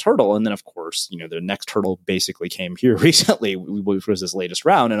past the next hurdle. And then, of course, the next hurdle basically came here recently, which was this latest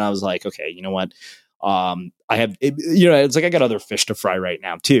round. And I was like, okay, you know what? I have, it's like I got other fish to fry right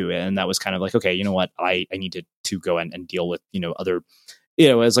now too. And that was kind of like, okay, you know what? I need to go and deal with, other,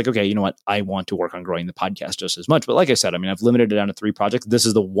 it's like, okay, you know what? I want to work on growing the podcast just as much. But like I said, I mean, I've limited it down to 3 projects. This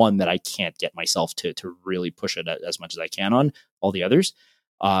is the one that I can't get myself to really push it as much as I can on. All the others.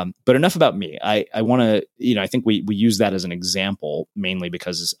 But enough about me. I want to, I think we use that as an example mainly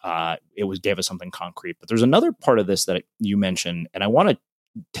because it gave us something concrete. But there's another part of this that you mentioned, and I want to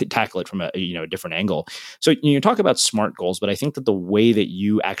tackle it from a different angle. So you talk about SMART goals, but I think that the way that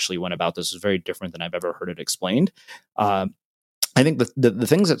you actually went about this is very different than I've ever heard it explained. I think the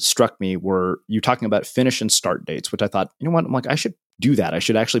things that struck me were you talking about finish and start dates, which I thought, you know what, I'm like, I should do that. I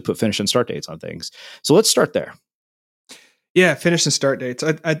should actually put finish and start dates on things. So let's start there. Yeah, finish and start dates.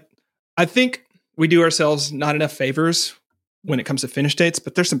 I think we do ourselves not enough favors when it comes to finish dates,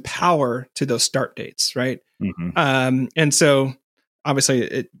 but there's some power to those start dates, right? And so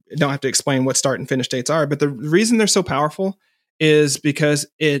obviously, I don't have to explain what start and finish dates are, but the reason they're so powerful is because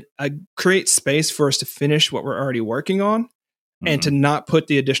it creates space for us to finish what we're already working on and to not put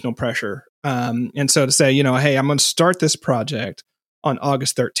the additional pressure. And so to say, hey, I'm going to start this project on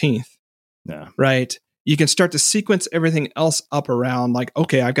August 13th, right? You can start to sequence everything else up around like,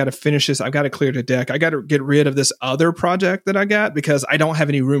 okay, I've got to finish this. I've got to clear the deck. I got to get rid of this other project that I got because I don't have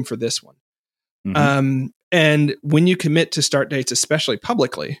any room for this one. And when you commit to start dates, especially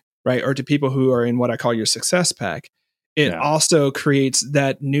publicly, right, or to people who are in what I call your success pack, it also creates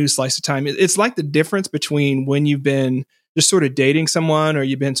that new slice of time. It's like the difference between when you've been just sort of dating someone or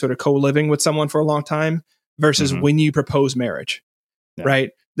you've been sort of co-living with someone for a long time versus when you propose marriage,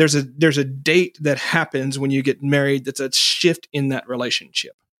 right? There's a date that happens when you get married that's a shift in that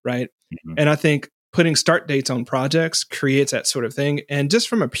relationship, right? And I think putting start dates on projects creates that sort of thing. And just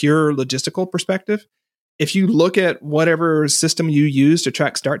from a pure logistical perspective, if you look at whatever system you use to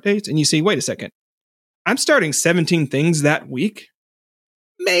track start dates and you see, wait a second, I'm starting 17 things that week.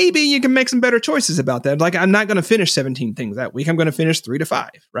 Maybe you can make some better choices about that. Like, I'm not going to finish 17 things that week. I'm going to finish 3 to 5,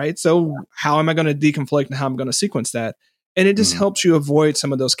 right? So how am I going to deconflict and how I'm going to sequence that? And it just helps you avoid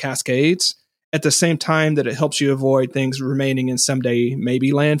some of those cascades at the same time that it helps you avoid things remaining in someday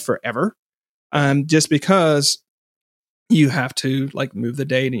maybe land forever. Just because you have to like move the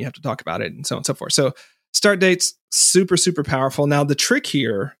date and you have to talk about it and so on and so forth. So start dates, super, super powerful. Now, the trick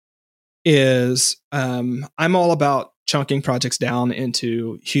here is I'm all about chunking projects down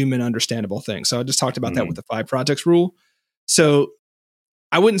into human understandable things. So I just talked about that with the 5 projects rule. So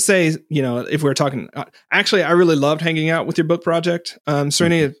I wouldn't say, if we're talking, actually, I really loved hanging out with your book project,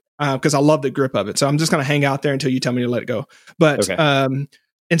 Srini, because I love the grip of it. So I'm just going to hang out there until you tell me to let it go. But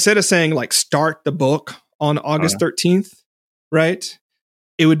instead of saying like start the book on August 13th, right?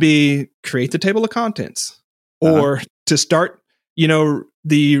 It would be create the table of contents or to start,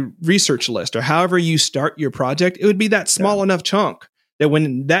 the research list or however you start your project. It would be that small enough chunk that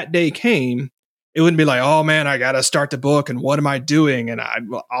when that day came, it wouldn't be like, oh man, I got to start the book and what am I doing? And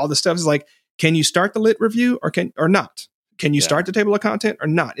all the stuff is like, can you start the lit review or not? Can you start the table of content or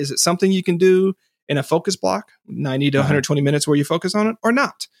not? Is it something you can do in a focus block, 90 to 120 minutes where you focus on it or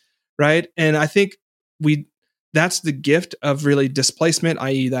not? Right. And I think that's the gift of really displacement,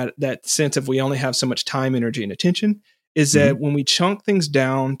 i.e. that sense of we only have so much time, energy, and attention, is that when we chunk things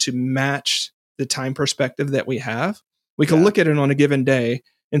down to match the time perspective that we have, we can look at it on a given day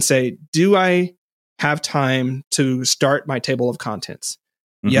and say, do I have time to start my table of contents?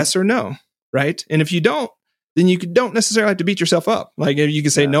 Yes or no, right? And if you don't, then you don't necessarily have to beat yourself up. Like you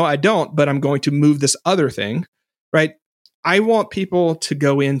can say, no, I don't, but I'm going to move this other thing, right? I want people to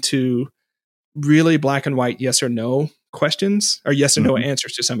go into really black and white yes or no questions or yes or no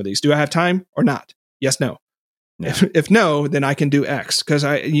answers to some of these. Do I have time or not? Yes, no. Yeah. If no, then I can do X, because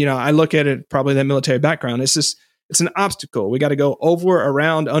I look at it, probably that military background. It's an obstacle. We got to go over,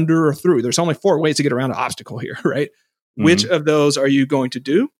 around, under, or through. There's only 4 ways to get around an obstacle here, right? Which of those are you going to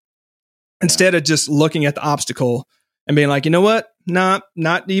do? Instead of just looking at the obstacle and being like, you know what? Not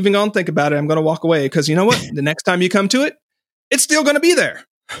even going to think about it. I'm going to walk away because you know what? The next time you come to it, it's still going to be there.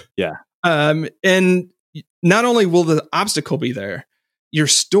 Yeah. And not only will the obstacle be there, your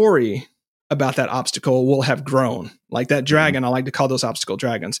story about that obstacle will have grown. Like that dragon, I like to call those obstacle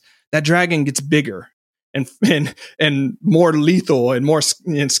dragons. That dragon gets bigger and more lethal and more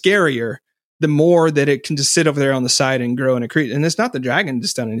and scarier the more that it can just sit over there on the side and grow and accrete. And it's not the dragon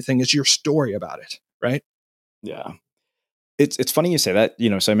that's done anything; it's your story about it, right? Yeah. It's funny you say that,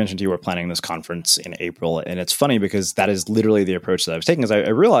 so I mentioned to you we're planning this conference in April, and it's funny because that is literally the approach that I was taking. Is I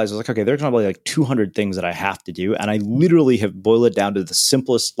realized I was like, okay, there's probably like 200 things that I have to do. And I literally have boiled it down to the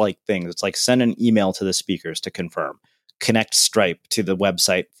simplest things. It's like send an email to the speakers to confirm, connect Stripe to the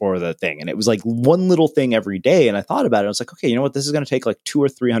website for the thing. And it was like one little thing every day. And I thought about it. I was like, okay, you know what? This is going to take like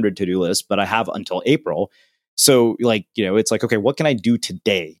 200 or 300 to-do lists, but I have until April. So it's like, okay, what can I do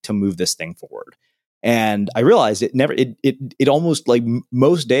today to move this thing forward? And I realized it almost like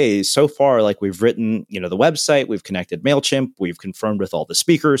most days so far, like we've written, the website, we've connected MailChimp, we've confirmed with all the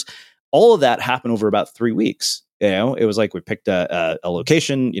speakers, all of that happened over about 3 weeks. It was like we picked a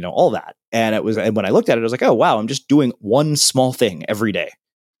location, all that. And when I looked at it, I was like, oh, wow, I'm just doing one small thing every day.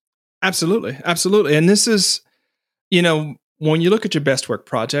 Absolutely. Absolutely. And this is, when you look at your best work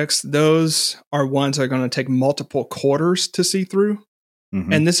projects, those are ones that are going to take multiple quarters to see through.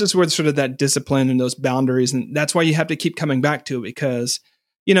 And this is where sort of that discipline and those boundaries, and that's why you have to keep coming back to it, because,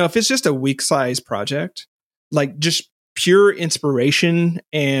 if it's just a week size project, like just pure inspiration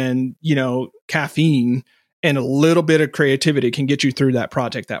and, caffeine and a little bit of creativity can get you through that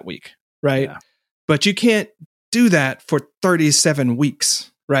project that week. Right. Yeah. But you can't do that for 37 weeks.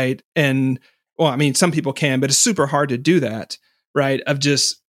 Right. And some people can, but it's super hard to do that. Right. Of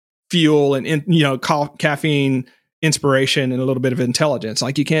just fuel and, caffeine, inspiration, and a little bit of intelligence.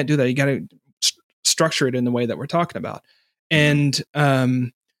 Like you can't do that. You got to structure it in the way that we're talking about, and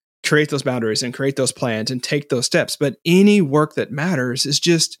create those boundaries and create those plans and take those steps. But any work that matters is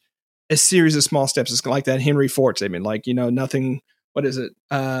just a series of small steps. It's like that Henry Ford statement, like, nothing, what is it?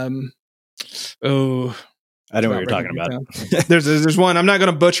 I know what you're talking about. There's one, I'm not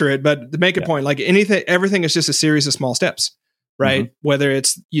going to butcher it, but to make a point, like everything is just a series of small steps, right? Whether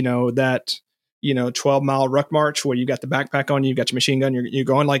it's, that 12-mile ruck march where you got the backpack on, you got your machine gun, you're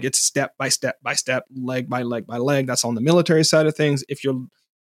going like it's step by step by step, leg by leg by leg. That's on the military side of things. If you're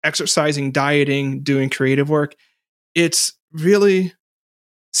exercising, dieting, doing creative work, it's really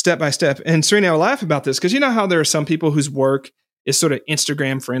step by step. And Serena, I laugh about this because you know how there are some people whose work is sort of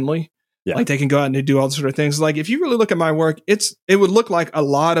Instagram friendly. Yeah. Like they can go out and do all sort of things. Like if you really look at my work, it would look like a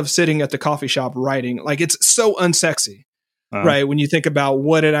lot of sitting at the coffee shop writing. Like it's so unsexy. Right. When you think about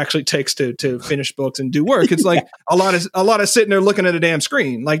what it actually takes to finish books and do work, it's like a lot of sitting there looking at a damn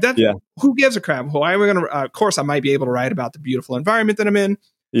screen like that. Yeah. Who gives a crap? Why are we going to, of course I might be able to write about the beautiful environment that I'm in.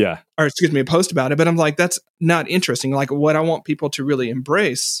 Yeah. Or a post about it. But I'm like, that's not interesting. Like what I want people to really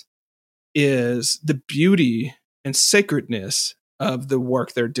embrace is the beauty and sacredness of the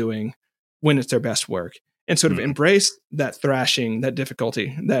work they're doing when it's their best work. and sort of embrace that thrashing, that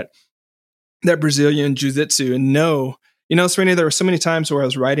difficulty, that Brazilian jiu-jitsu, and know, Srini, there were so many times where I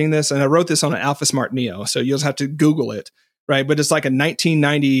was writing this, and I wrote this on an AlphaSmart Neo, so you'll just have to Google it, right? But it's like a late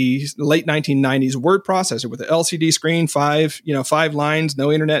 1990s word processor with an LCD screen, 5 lines,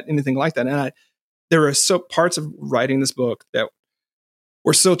 no internet, anything like that. And there were so parts of writing this book that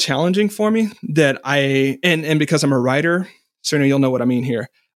were so challenging for me that and because I'm a writer, Srini, you'll know what I mean here.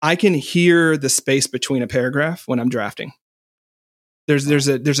 I can hear the space between a paragraph when I'm drafting. There's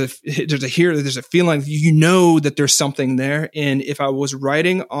a feeling, that there's something there. And if I was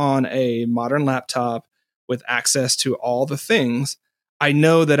writing on a modern laptop with access to all the things, I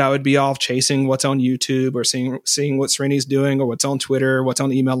know that I would be off chasing what's on YouTube or seeing what Srini's doing or what's on Twitter, what's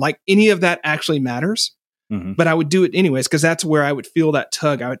on email. Like any of that actually matters, but I would do it anyways because that's where I would feel that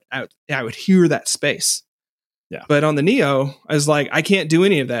tug. I would hear that space. Yeah. But on the Neo, I was like, I can't do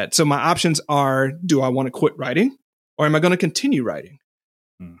any of that. So my options are: do I want to quit writing, or am I going to continue writing?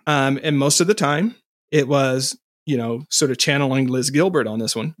 And most of the time, it was sort of channeling Liz Gilbert on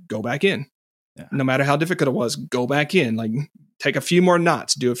this one. Go back in. Yeah. No matter how difficult it was, go back in. Like, take a few more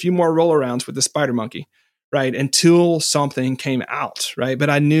knots, do a few more roll arounds with the spider monkey, right? Until something came out, right? But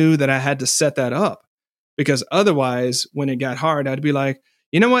I knew that I had to set that up because otherwise, when it got hard, I'd be like,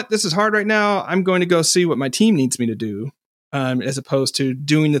 you know what? This is hard right now. I'm going to go see what my team needs me to do, as opposed to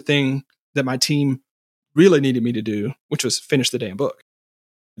doing the thing that my team really needed me to do, which was finish the damn book.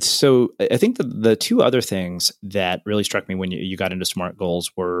 So I think the two other things that really struck me when you got into SMART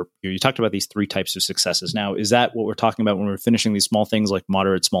goals were, you talked about these 3 types of successes. Now, is that what we're talking about when we're finishing these small things like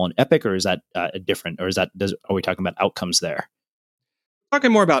moderate, small, and epic, or is that different? Or are we talking about outcomes there?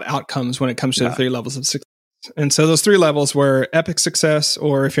 Talking more about outcomes when it comes to the 3 levels of success. And so those 3 levels were epic success,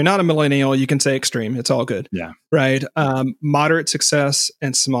 or if you're not a millennial, you can say extreme. It's all good. Yeah. Right. Moderate success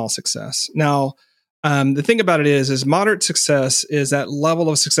and small success. Now, the thing about it is moderate success is that level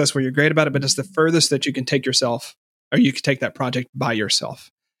of success where you're great about it, but it's the furthest that you can take yourself, or you can take that project by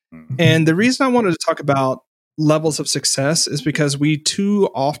yourself. Mm-hmm. And the reason I wanted to talk about levels of success is because we too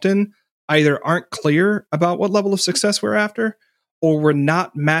often either aren't clear about what level of success we're after, or we're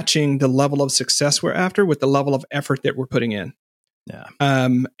not matching the level of success we're after with the level of effort that we're putting in. Yeah.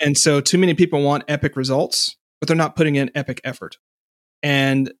 And so too many people want epic results, but they're not putting in epic effort.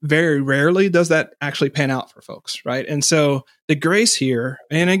 And very rarely does that actually pan out for folks, right? And so the grace here,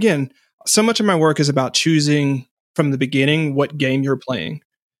 and again, so much of my work is about choosing from the beginning what game you're playing,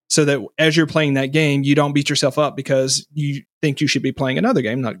 so that as you're playing that game, you don't beat yourself up because you think you should be playing another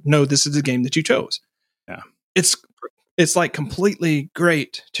game. Like, no, this is the game that you chose. Yeah. It's like completely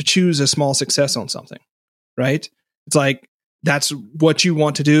great to choose a small success on something, right? It's like, that's what you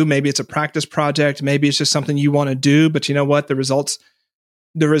want to do. Maybe it's a practice project. Maybe it's just something you want to do, but you know what? The results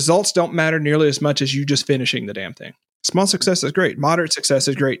don't matter nearly as much as you just finishing the damn thing. Small success is great. Moderate success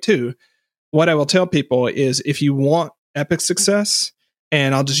is great too. What I will tell people is, if you want epic success,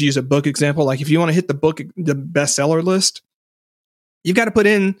 and I'll just use a book example, like if you want to hit the bestseller list, you've got to put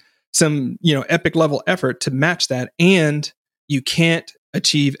in some, epic level effort to match that. And you can't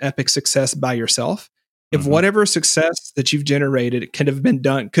achieve epic success by yourself. If whatever success that you've generated could have been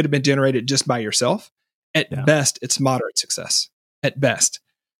generated just by yourself, at best, it's moderate success. At best.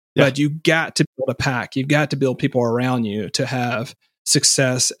 Yeah. But you got to build a pack. You've got to build people around you to have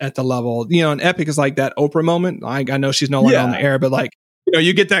success at the level, and epic is like that Oprah moment. I know she's no longer on the air, but like,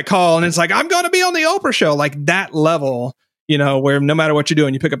 you get that call and it's like, I'm going to be on the Oprah show, like that level, where no matter what you're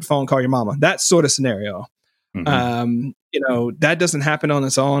doing, you pick up the phone, call your mama, that sort of scenario. That doesn't happen on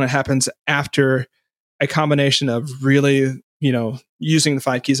its own. It happens after a combination of really, using the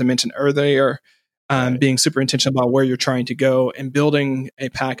 5 keys I mentioned earlier, being super intentional about where you're trying to go, and building a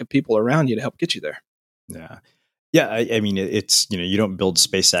pack of people around you to help get you there. Yeah. Yeah. I mean, it's, you don't build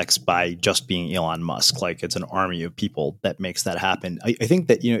SpaceX by just being Elon Musk. Like, it's an army of people that makes that happen. I think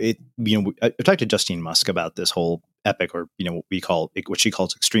that, I talked to Justine Musk about this whole epic, or, what she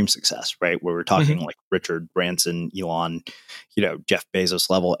calls extreme success, right? Where we're talking like Richard Branson, Elon, Jeff Bezos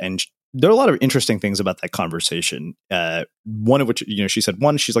level. And there are a lot of interesting things about that conversation. One of which, she said,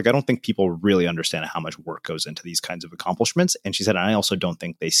 she's like, I don't think people really understand how much work goes into these kinds of accomplishments. And she said, I also don't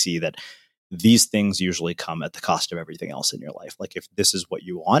think they see that these things usually come at the cost of everything else in your life. Like, if this is what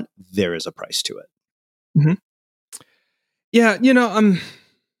you want, there is a price to it. Mm-hmm. Yeah.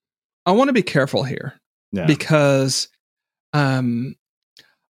 I want to be careful here because there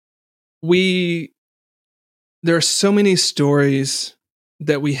are so many stories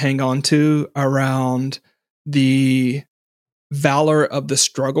that we hang on to around the valor of the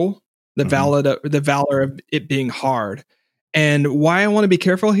struggle, the valor of it being hard. And why I want to be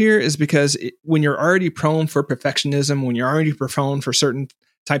careful here is because when you're already prone for perfectionism, when you're already prone for certain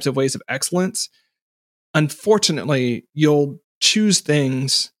types of ways of excellence, unfortunately, you'll choose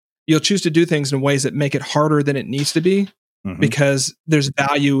to do things in ways that make it harder than it needs to be, because there's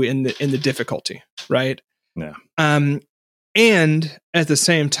value in the difficulty, right? Yeah. And at the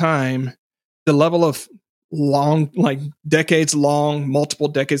same time, the level of multiple decades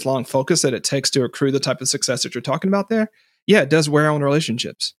long focus that it takes to accrue the type of success that you're talking about there, it does wear on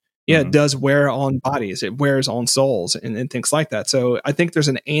relationships. Yeah, it does wear on bodies. It wears on souls and things like that. So I think there's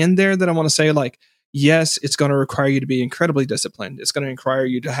an and there that I want to say, like, yes, it's going to require you to be incredibly disciplined. It's going to require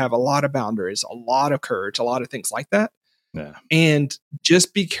you to have a lot of boundaries, a lot of courage, a lot of things like that. Yeah. And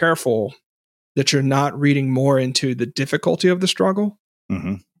just be careful that you're not reading more into the difficulty of the struggle,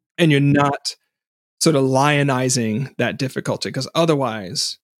 and you're not sort of lionizing that difficulty, because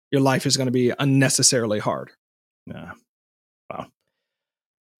otherwise your life is going to be unnecessarily hard. Yeah. Wow.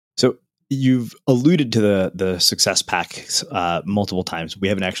 So you've alluded to the success packs multiple times. We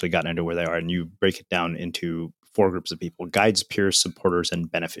haven't actually gotten into where they are, and you break it down into 4 groups of people: guides, peers, supporters,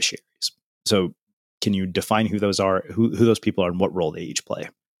 and beneficiaries. So can you define who those are, who those people are, and what role they each play?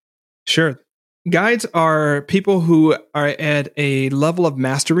 Sure. Guides are people who are at a level of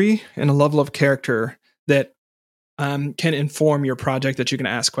mastery and a level of character that can inform your project, that you can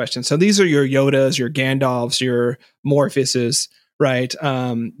ask questions. So these are your Yodas, your Gandalfs, your Morpheuses, right?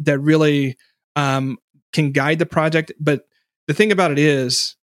 That really can guide the project. But the thing about it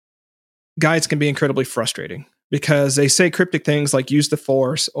is, guides can be incredibly frustrating because they say cryptic things like use the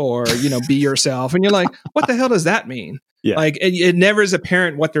force or, be yourself. And you're like, what the hell does that mean? Yeah. Like it never is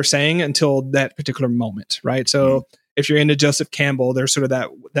apparent what they're saying until that particular moment, right? So if you're into Joseph Campbell, there's sort of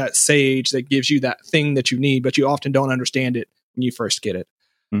that sage that gives you that thing that you need, but you often don't understand it when you first get it.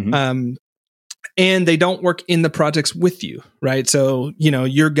 And they don't work in the projects with you, right? So,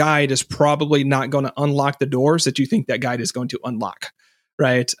 your guide is probably not going to unlock the doors that you think that guide is going to unlock,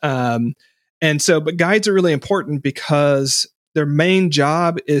 right? But guides are really important because their main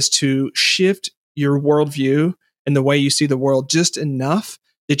job is to shift your worldview and the way you see the world just enough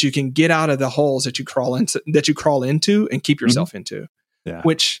that you can get out of the holes that you crawl into and keep yourself into. Yeah.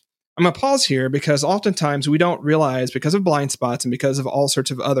 Which I'm going to pause here because oftentimes we don't realize, because of blind spots and because of all sorts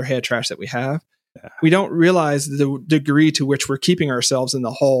of other head trash that we have, we don't realize the degree to which we're keeping ourselves in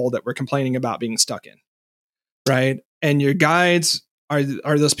the hole that we're complaining about being stuck in. Right. And your guides are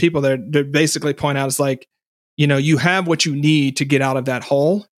those people that basically point out, it's like, you have what you need to get out of that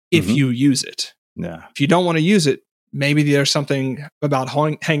hole if you use it. Yeah. If you don't want to use it, maybe there's something about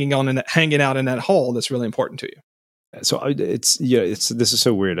hanging out in that hole that's really important to you. So this is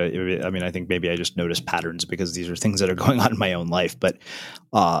so weird. I think maybe I just noticed patterns because these are things that are going on in my own life. But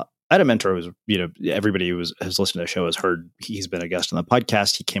I had a mentor who was, everybody who has listened to the show has heard, he's been a guest on the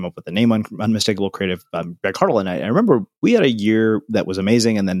podcast. He came up with the name Unmistakable Creative, Greg Hartle. And I remember we had a year that was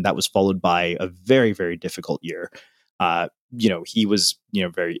amazing. And then that was followed by a very, very difficult year. He was,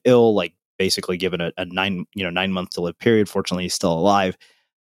 very ill, like basically given a 9-month to live period. Fortunately, he's still alive.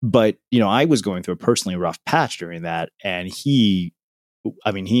 But, I was going through a personally rough patch during that. And he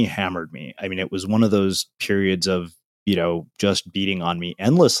hammered me. I mean, it was one of those periods of, just beating on me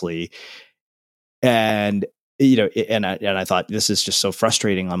endlessly. And, I thought, this is just so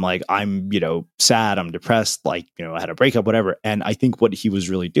frustrating. I'm like, I'm, sad, I'm depressed, like, I had a breakup, whatever. And I think what he was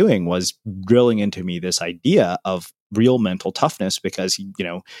really doing was drilling into me this idea of real mental toughness, because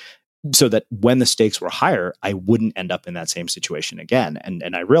so that when the stakes were higher, I wouldn't end up in that same situation again.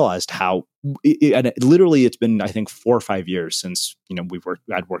 And I realized how, it's been, I think, 4 or 5 years since,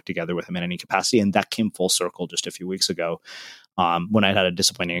 I'd worked together with him in any capacity. And that came full circle just a few weeks ago, when I had a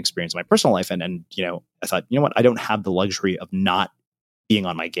disappointing experience in my personal life. And I thought, what, I don't have the luxury of not being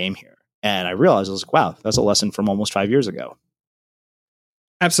on my game here. And I realized, I was like, wow, that's a lesson from almost 5 years ago.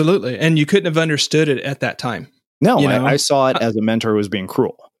 Absolutely. And you couldn't have understood it at that time. No, I saw it as a mentor who was being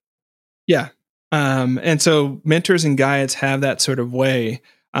cruel. Yeah. And so mentors and guides have that sort of way.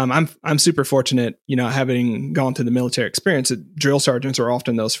 I'm super fortunate, having gone through the military experience, that drill sergeants are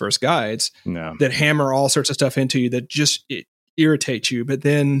often those first guides that hammer all sorts of stuff into you that just irritates you. But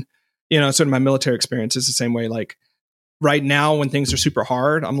then, sort of my military experience is the same way. Like right now, when things are super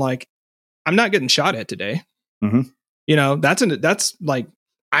hard, I'm like, I'm not getting shot at today. That's like,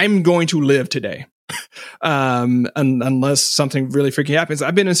 I'm going to live today. Unless something really freaky happens.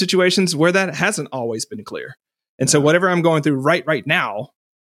 I've been in situations where that hasn't always been clear. And so whatever I'm going through right now,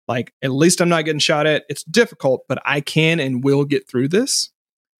 like, at least I'm not getting shot at. It's difficult, but I can and will get through this,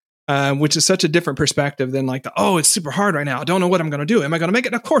 which is such a different perspective than like, it's super hard right now. I don't know what I'm going to do. Am I going to make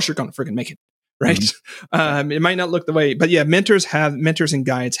it? Of course you're going to freaking make it. right? Mm-hmm. It might not look the way, but yeah, mentors and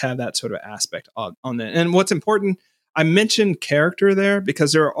guides have that sort of aspect on that. And what's important, I mentioned character there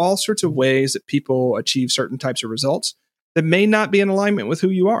because there are all sorts of ways that people achieve certain types of results that may not be in alignment with who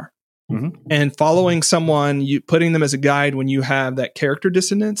you are. Mm-hmm. And following someone, putting them as a guide when you have that character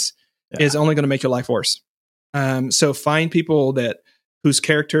dissonance is only going to make your life worse. So find people whose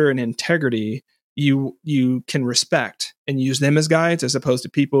character and integrity you can respect and use them as guides, as opposed to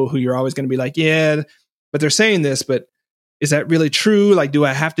people who you're always going to be like, yeah, but they're saying this, but is that really true? Like, do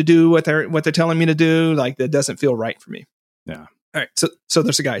I have to do what they're telling me to do? Like, that doesn't feel right for me. Yeah. All right. So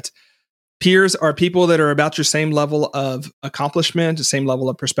there's the guides. Peers are people that are about your same level of accomplishment, the same level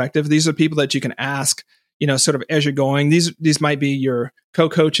of perspective. These are people that you can ask, sort of as you're going. These might be your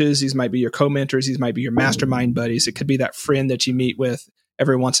co-coaches. These might be your co-mentors. These might be your mastermind buddies. It could be that friend that you meet with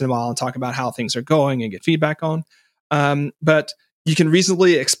every once in a while and talk about how things are going and get feedback on. But you can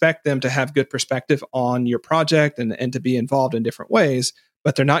reasonably expect them to have good perspective on your project and to be involved in different ways,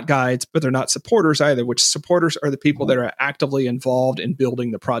 but they're not guides, but they're not supporters either, which supporters are the people that are actively involved in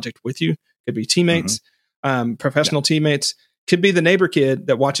building the project with you. Could be teammates, professional teammates, could be the neighbor kid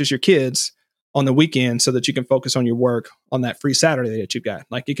that watches your kids on the weekend so that you can focus on your work on that free Saturday that you've got.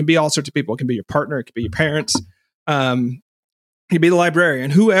 Like, it can be all sorts of people. It can be your partner. It could be your parents. It could be the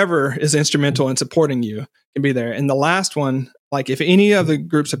librarian. Whoever is instrumental in supporting you can be there. And the last one, like, if any of the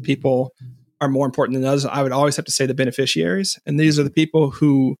groups of people are more important than others, I would always have to say the beneficiaries. And these are the people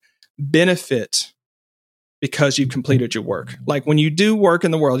who benefit because you've completed your work. Like, when you do work in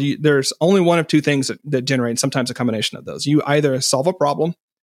the world, there's only one of two things that generate, sometimes a combination of those. You either solve a problem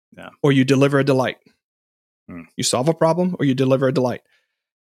or you deliver a delight. You solve a problem or you deliver a delight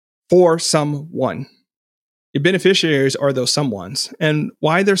for someone. Your beneficiaries are those someones. And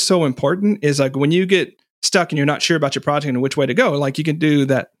why they're so important is, like, when you get stuck and you're not sure about your project and which way to go, like, you can do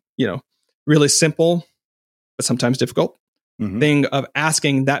that, really simple, but sometimes difficult thing of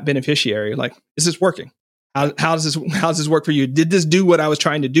asking that beneficiary, like, is this working? How does this work for you? Did this do what I was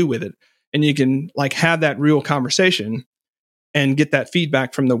trying to do with it? And you can, like, have that real conversation and get that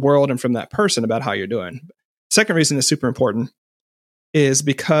feedback from the world and from that person about how you're doing. Second reason is super important is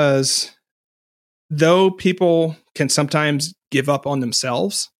because though people can sometimes give up on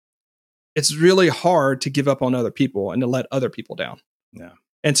themselves, it's really hard to give up on other people and to let other people down. Yeah.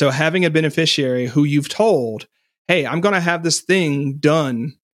 And so having a beneficiary who you've told, hey, I'm going to have this thing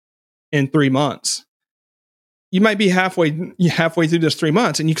done in 3 months. You might be halfway through this 3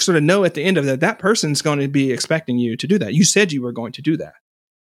 months, and you sort of know at the end of that person's going to be expecting you to do that. You said you were going to do that.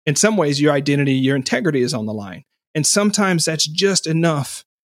 In some ways, your identity, your integrity is on the line. And sometimes that's just enough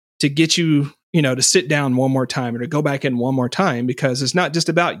to get you, to sit down one more time or to go back in one more time, because it's not just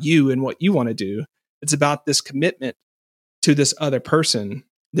about you and what you want to do. It's about this commitment to this other person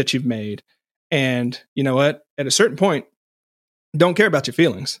that you've made. And you know what? At a certain point, don't care about your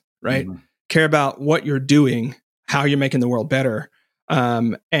feelings, right? Mm-hmm. Care about what you're doing, how you're making the world better,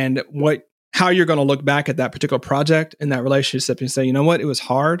 and how you're going to look back at that particular project and that relationship and say, you know what? It was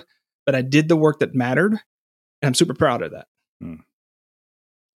hard, but I did the work that mattered, and I'm super proud of that.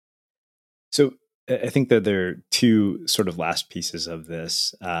 So I think that there are two sort of last pieces of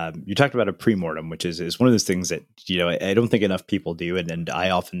this. You talked about a pre-mortem, which is one of those things that, I don't think enough people do. And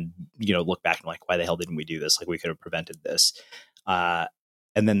I often, look back and like, why the hell didn't we do this? Like, we could have prevented this.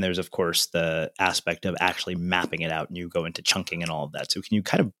 And then there's, of course, the aspect of actually mapping it out, and you go into chunking and all of that. So can you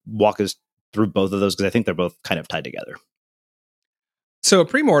kind of walk us through both of those? Because I think they're both kind of tied together. So a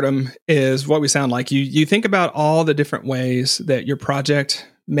pre-mortem is what we sound like. You think about all the different ways that your project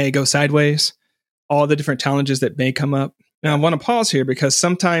may go sideways, all the different challenges that may come up. Now, I want to pause here because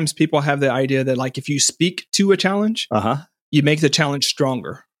sometimes people have the idea that, like, if you speak to a challenge, you make the challenge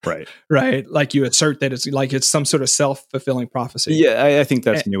stronger. Right. Right. Like, you assert that it's some sort of self-fulfilling prophecy. Yeah, I think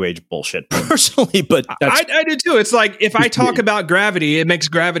that's new age bullshit personally, but I do too. It's like, if I talk about gravity, it makes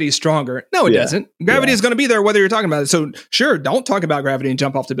gravity stronger. No, it doesn't. Gravity is going to be there whether you're talking about it. So sure, don't talk about gravity and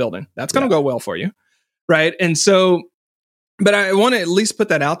jump off the building. That's going to go well for you. Right. And so, but I want to at least put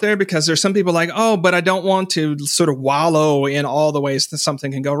that out there, because there's some people like, oh, but I don't want to sort of wallow in all the ways that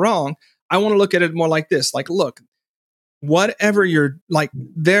something can go wrong. I want to look at it more like this. Like, look, whatever you're like,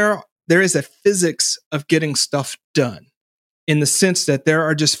 there is a physics of getting stuff done, in the sense that there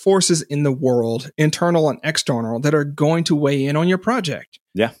are just forces in the world, internal and external, that are going to weigh in on your project.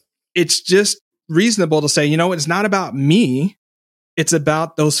 Yeah. It's just reasonable to say, it's not about me. It's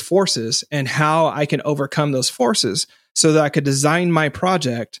about those forces and how I can overcome those forces so that I could design my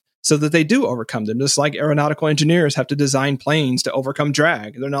project so that they do overcome them. Just like aeronautical engineers have to design planes to overcome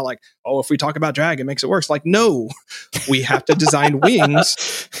drag. They're not like, oh, if we talk about drag, it makes it worse. Like, no, we have to design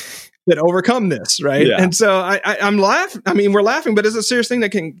wings that overcome this, right? Yeah. And so I'm laughing. I mean, we're laughing, but it's a serious thing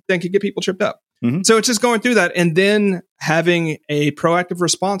that can get people tripped up. Mm-hmm. So it's just going through that and then having a proactive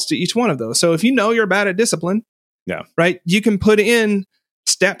response to each one of those. So if you know you're bad at discipline, right, you can put in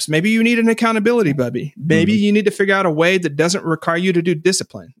steps. Maybe you need an accountability buddy. Maybe you need to figure out a way that doesn't require you to do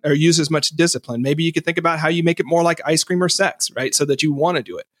discipline or use as much discipline. Maybe you could think about how you make it more like ice cream or sex, right? So that you want to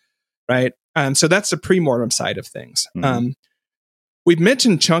do it, right? So that's the pre-mortem side of things. We've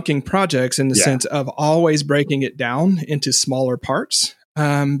mentioned chunking projects in the sense of always breaking it down into smaller parts.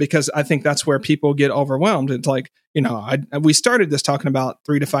 Because I think that's where people get overwhelmed. It's like, we started this talking about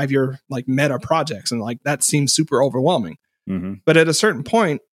 3 to 5 year like meta projects, and like that seems super overwhelming. But at a certain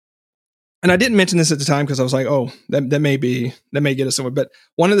point, and I didn't mention this at the time because I was like, oh, that may get us somewhere. But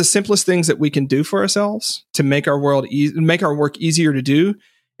one of the simplest things that we can do for ourselves to make our work easier to do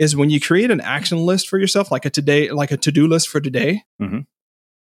is when you create an action list for yourself, like a to-do list for today,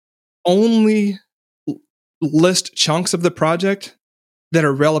 only list chunks of the project that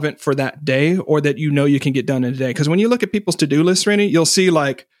are relevant for that day or that you can get done in a day. Because when you look at people's to-do lists, Rennie, you'll see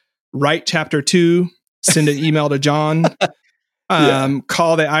like write chapter 2, send an email to John,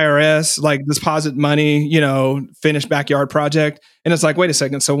 call the IRS, like deposit money, finish backyard project. And it's like, wait a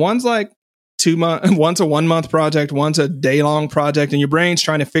second. So one's like 2 months, one's a 1 month project, one's a day long project, and your brain's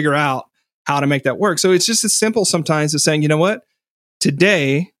trying to figure out how to make that work. So it's just as simple sometimes as saying, you know what,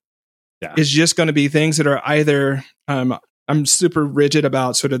 today is just going to be things that are either, I'm super rigid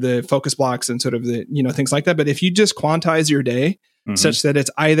about sort of the focus blocks and sort of the, things like that. But if you just quantize your day such that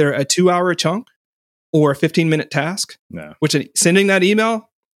it's either a 2-hour chunk or a 15-minute task, which sending that email,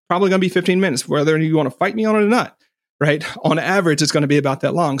 probably going to be 15 minutes, whether you want to fight me on it or not, right? On average, it's going to be about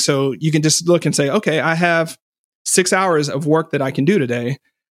that long. So you can just look and say, okay, I have 6 hours of work that I can do today.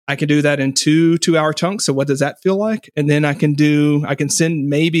 I can do that in 2-hour chunks. So what does that feel like? And then I can send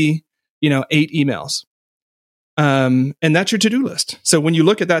maybe, 8 emails. And that's your to-do list. So when you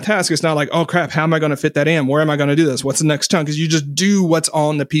look at that task, it's not like, oh crap, how am I going to fit that in? Where am I going to do this? What's the next chunk? Because you just do what's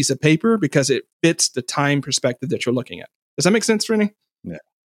on the piece of paper because it fits the time perspective that you're looking at. Does that make sense, Rennie? Yeah,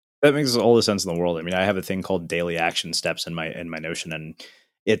 that makes all the sense in the world. I mean, I have a thing called daily action steps in my Notion, and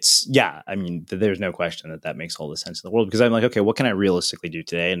it's there's no question that makes all the sense in the world because I'm like, okay, what can I realistically do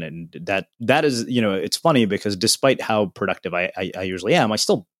today? And that is, it's funny because despite how productive I usually am, I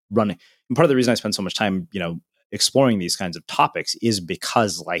still run. And part of the reason I spend so much time, exploring these kinds of topics is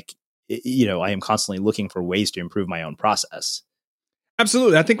because I am constantly looking for ways to improve my own process.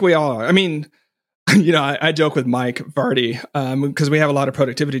 Absolutely. I think we all are. I mean, I joke with Mike Vardy because we have a lot of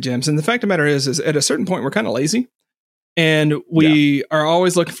productivity gyms. And the fact of the matter is at a certain point, we're kind of lazy. And we are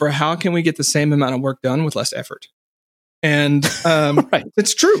always looking for how can we get the same amount of work done with less effort. And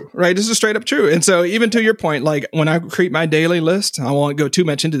It's true, right? This is straight up true. And so even to your point, like when I create my daily list, I won't go too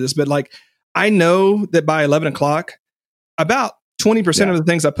much into this, but like I know that by 11 o'clock, about 20% of the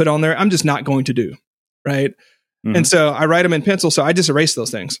things I put on there, I'm just not going to do. Right. And so I write them in pencil. So I just erase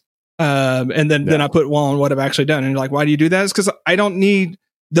those things. And then I put one on what I've actually done. And you're like, why do you do that? It's because I don't need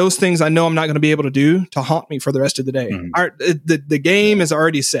those things I know I'm not going to be able to do to haunt me for the rest of the day. The game is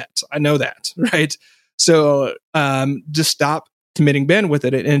already set. I know that. Right. So just stop committing bandwidth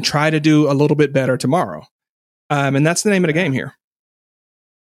at it and try to do a little bit better tomorrow. And that's the name of the game here.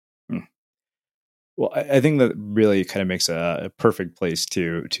 Well, I think that really kind of makes a perfect place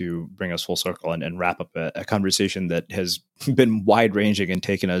to bring us full circle and wrap up a conversation that has been wide ranging and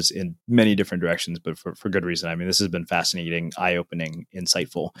taken us in many different directions, but for good reason. I mean, this has been fascinating, eye-opening,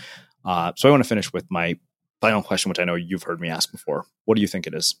 insightful. So I want to finish with my final question, which I know you've heard me ask before. What do you think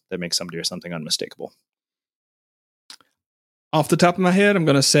it is that makes somebody or something unmistakable? Off the top of my head, I'm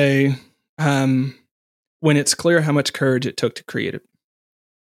going to say when it's clear how much courage it took to create it.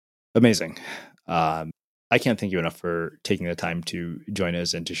 Amazing. I can't thank you enough for taking the time to join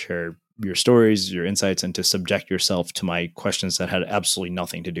us and to share your stories, your insights, and to subject yourself to my questions that had absolutely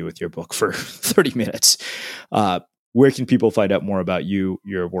nothing to do with your book for 30 minutes. Where can people find out more about you,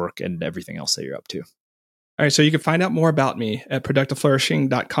 your work, and everything else that you're up to? All right. So you can find out more about me at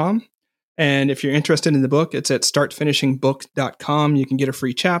productiveflourishing.com. And if you're interested in the book, it's at startfinishingbook.com. You can get a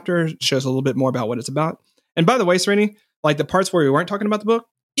free chapter. It shows a little bit more about what it's about. And by the way, Srini, like the parts where we weren't talking about the book,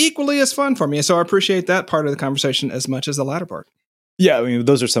 equally as fun for me. So I appreciate that part of the conversation as much as the latter part. Yeah, I mean,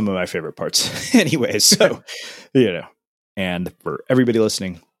 those are some of my favorite parts anyways. So, and for everybody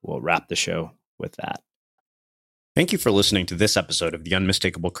listening, we'll wrap the show with that. Thank you for listening to this episode of the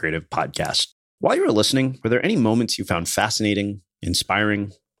Unmistakable Creative Podcast. While you were listening, were there any moments you found fascinating,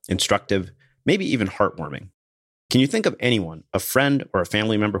 inspiring, instructive, maybe even heartwarming? Can you think of anyone, a friend or a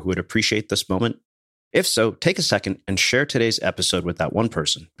family member who would appreciate this moment? If so, take a second and share today's episode with that one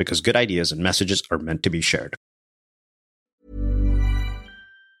person, because good ideas and messages are meant to be shared.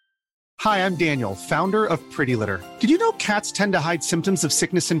 Hi, I'm Daniel, founder of Pretty Litter. Did you know cats tend to hide symptoms of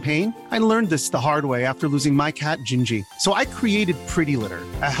sickness and pain? I learned this the hard way after losing my cat, Gingy. So I created Pretty Litter,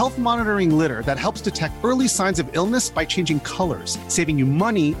 a health monitoring litter that helps detect early signs of illness by changing colors, saving you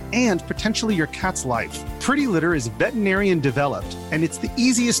money and potentially your cat's life. Pretty Litter is veterinarian developed, and it's the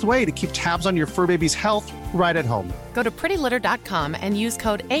easiest way to keep tabs on your fur baby's health right at home. Go to prettylitter.com and use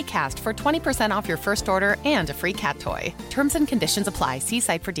code ACAST for 20% off your first order and a free cat toy. Terms and conditions apply. See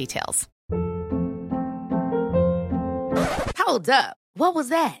site for details. Hold up. What was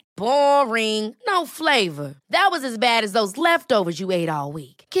that? Boring. No flavor. That was as bad as those leftovers you ate all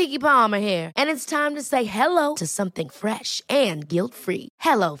week. Keke Palmer here, and it's time to say hello to something fresh and guilt-free.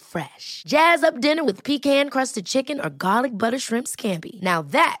 Hello Fresh. Jazz up dinner with pecan-crusted chicken or garlic butter shrimp scampi. Now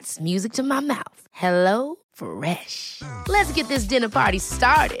that's music to my mouth. Hello Fresh. Let's get this dinner party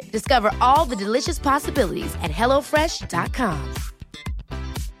started. Discover all the delicious possibilities at hellofresh.com.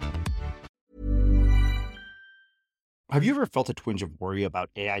 Have you ever felt a twinge of worry about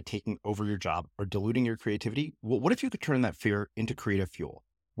AI taking over your job or diluting your creativity? Well, what if you could turn that fear into creative fuel?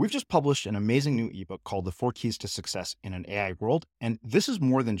 We've just published an amazing new ebook called The 4 Keys to Success in an AI World, and this is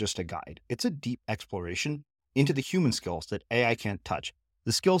more than just a guide. It's a deep exploration into the human skills that AI can't touch,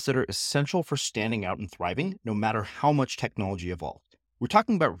 the skills that are essential for standing out and thriving, no matter how much technology evolves. We're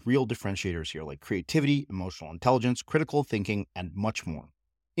talking about real differentiators here, like creativity, emotional intelligence, critical thinking, and much more.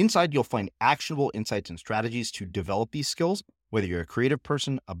 Inside, you'll find actionable insights and strategies to develop these skills, whether you're a creative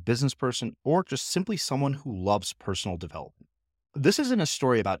person, a business person, or just simply someone who loves personal development. This isn't a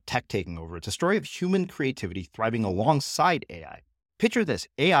story about tech taking over. It's a story of human creativity thriving alongside AI. Picture this,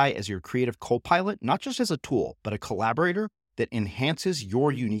 AI as your creative co-pilot, not just as a tool, but a collaborator that enhances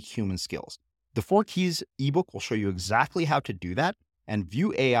your unique human skills. The 4 Keys ebook will show you exactly how to do that and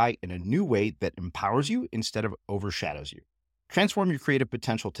view AI in a new way that empowers you instead of overshadows you. Transform your creative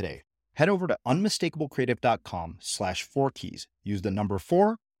potential today. Head over to unmistakablecreative.com/4keys. Use the number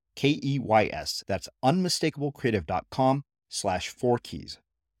 4, KEYS. That's unmistakablecreative.com/4keys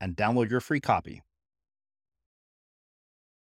and download your free copy.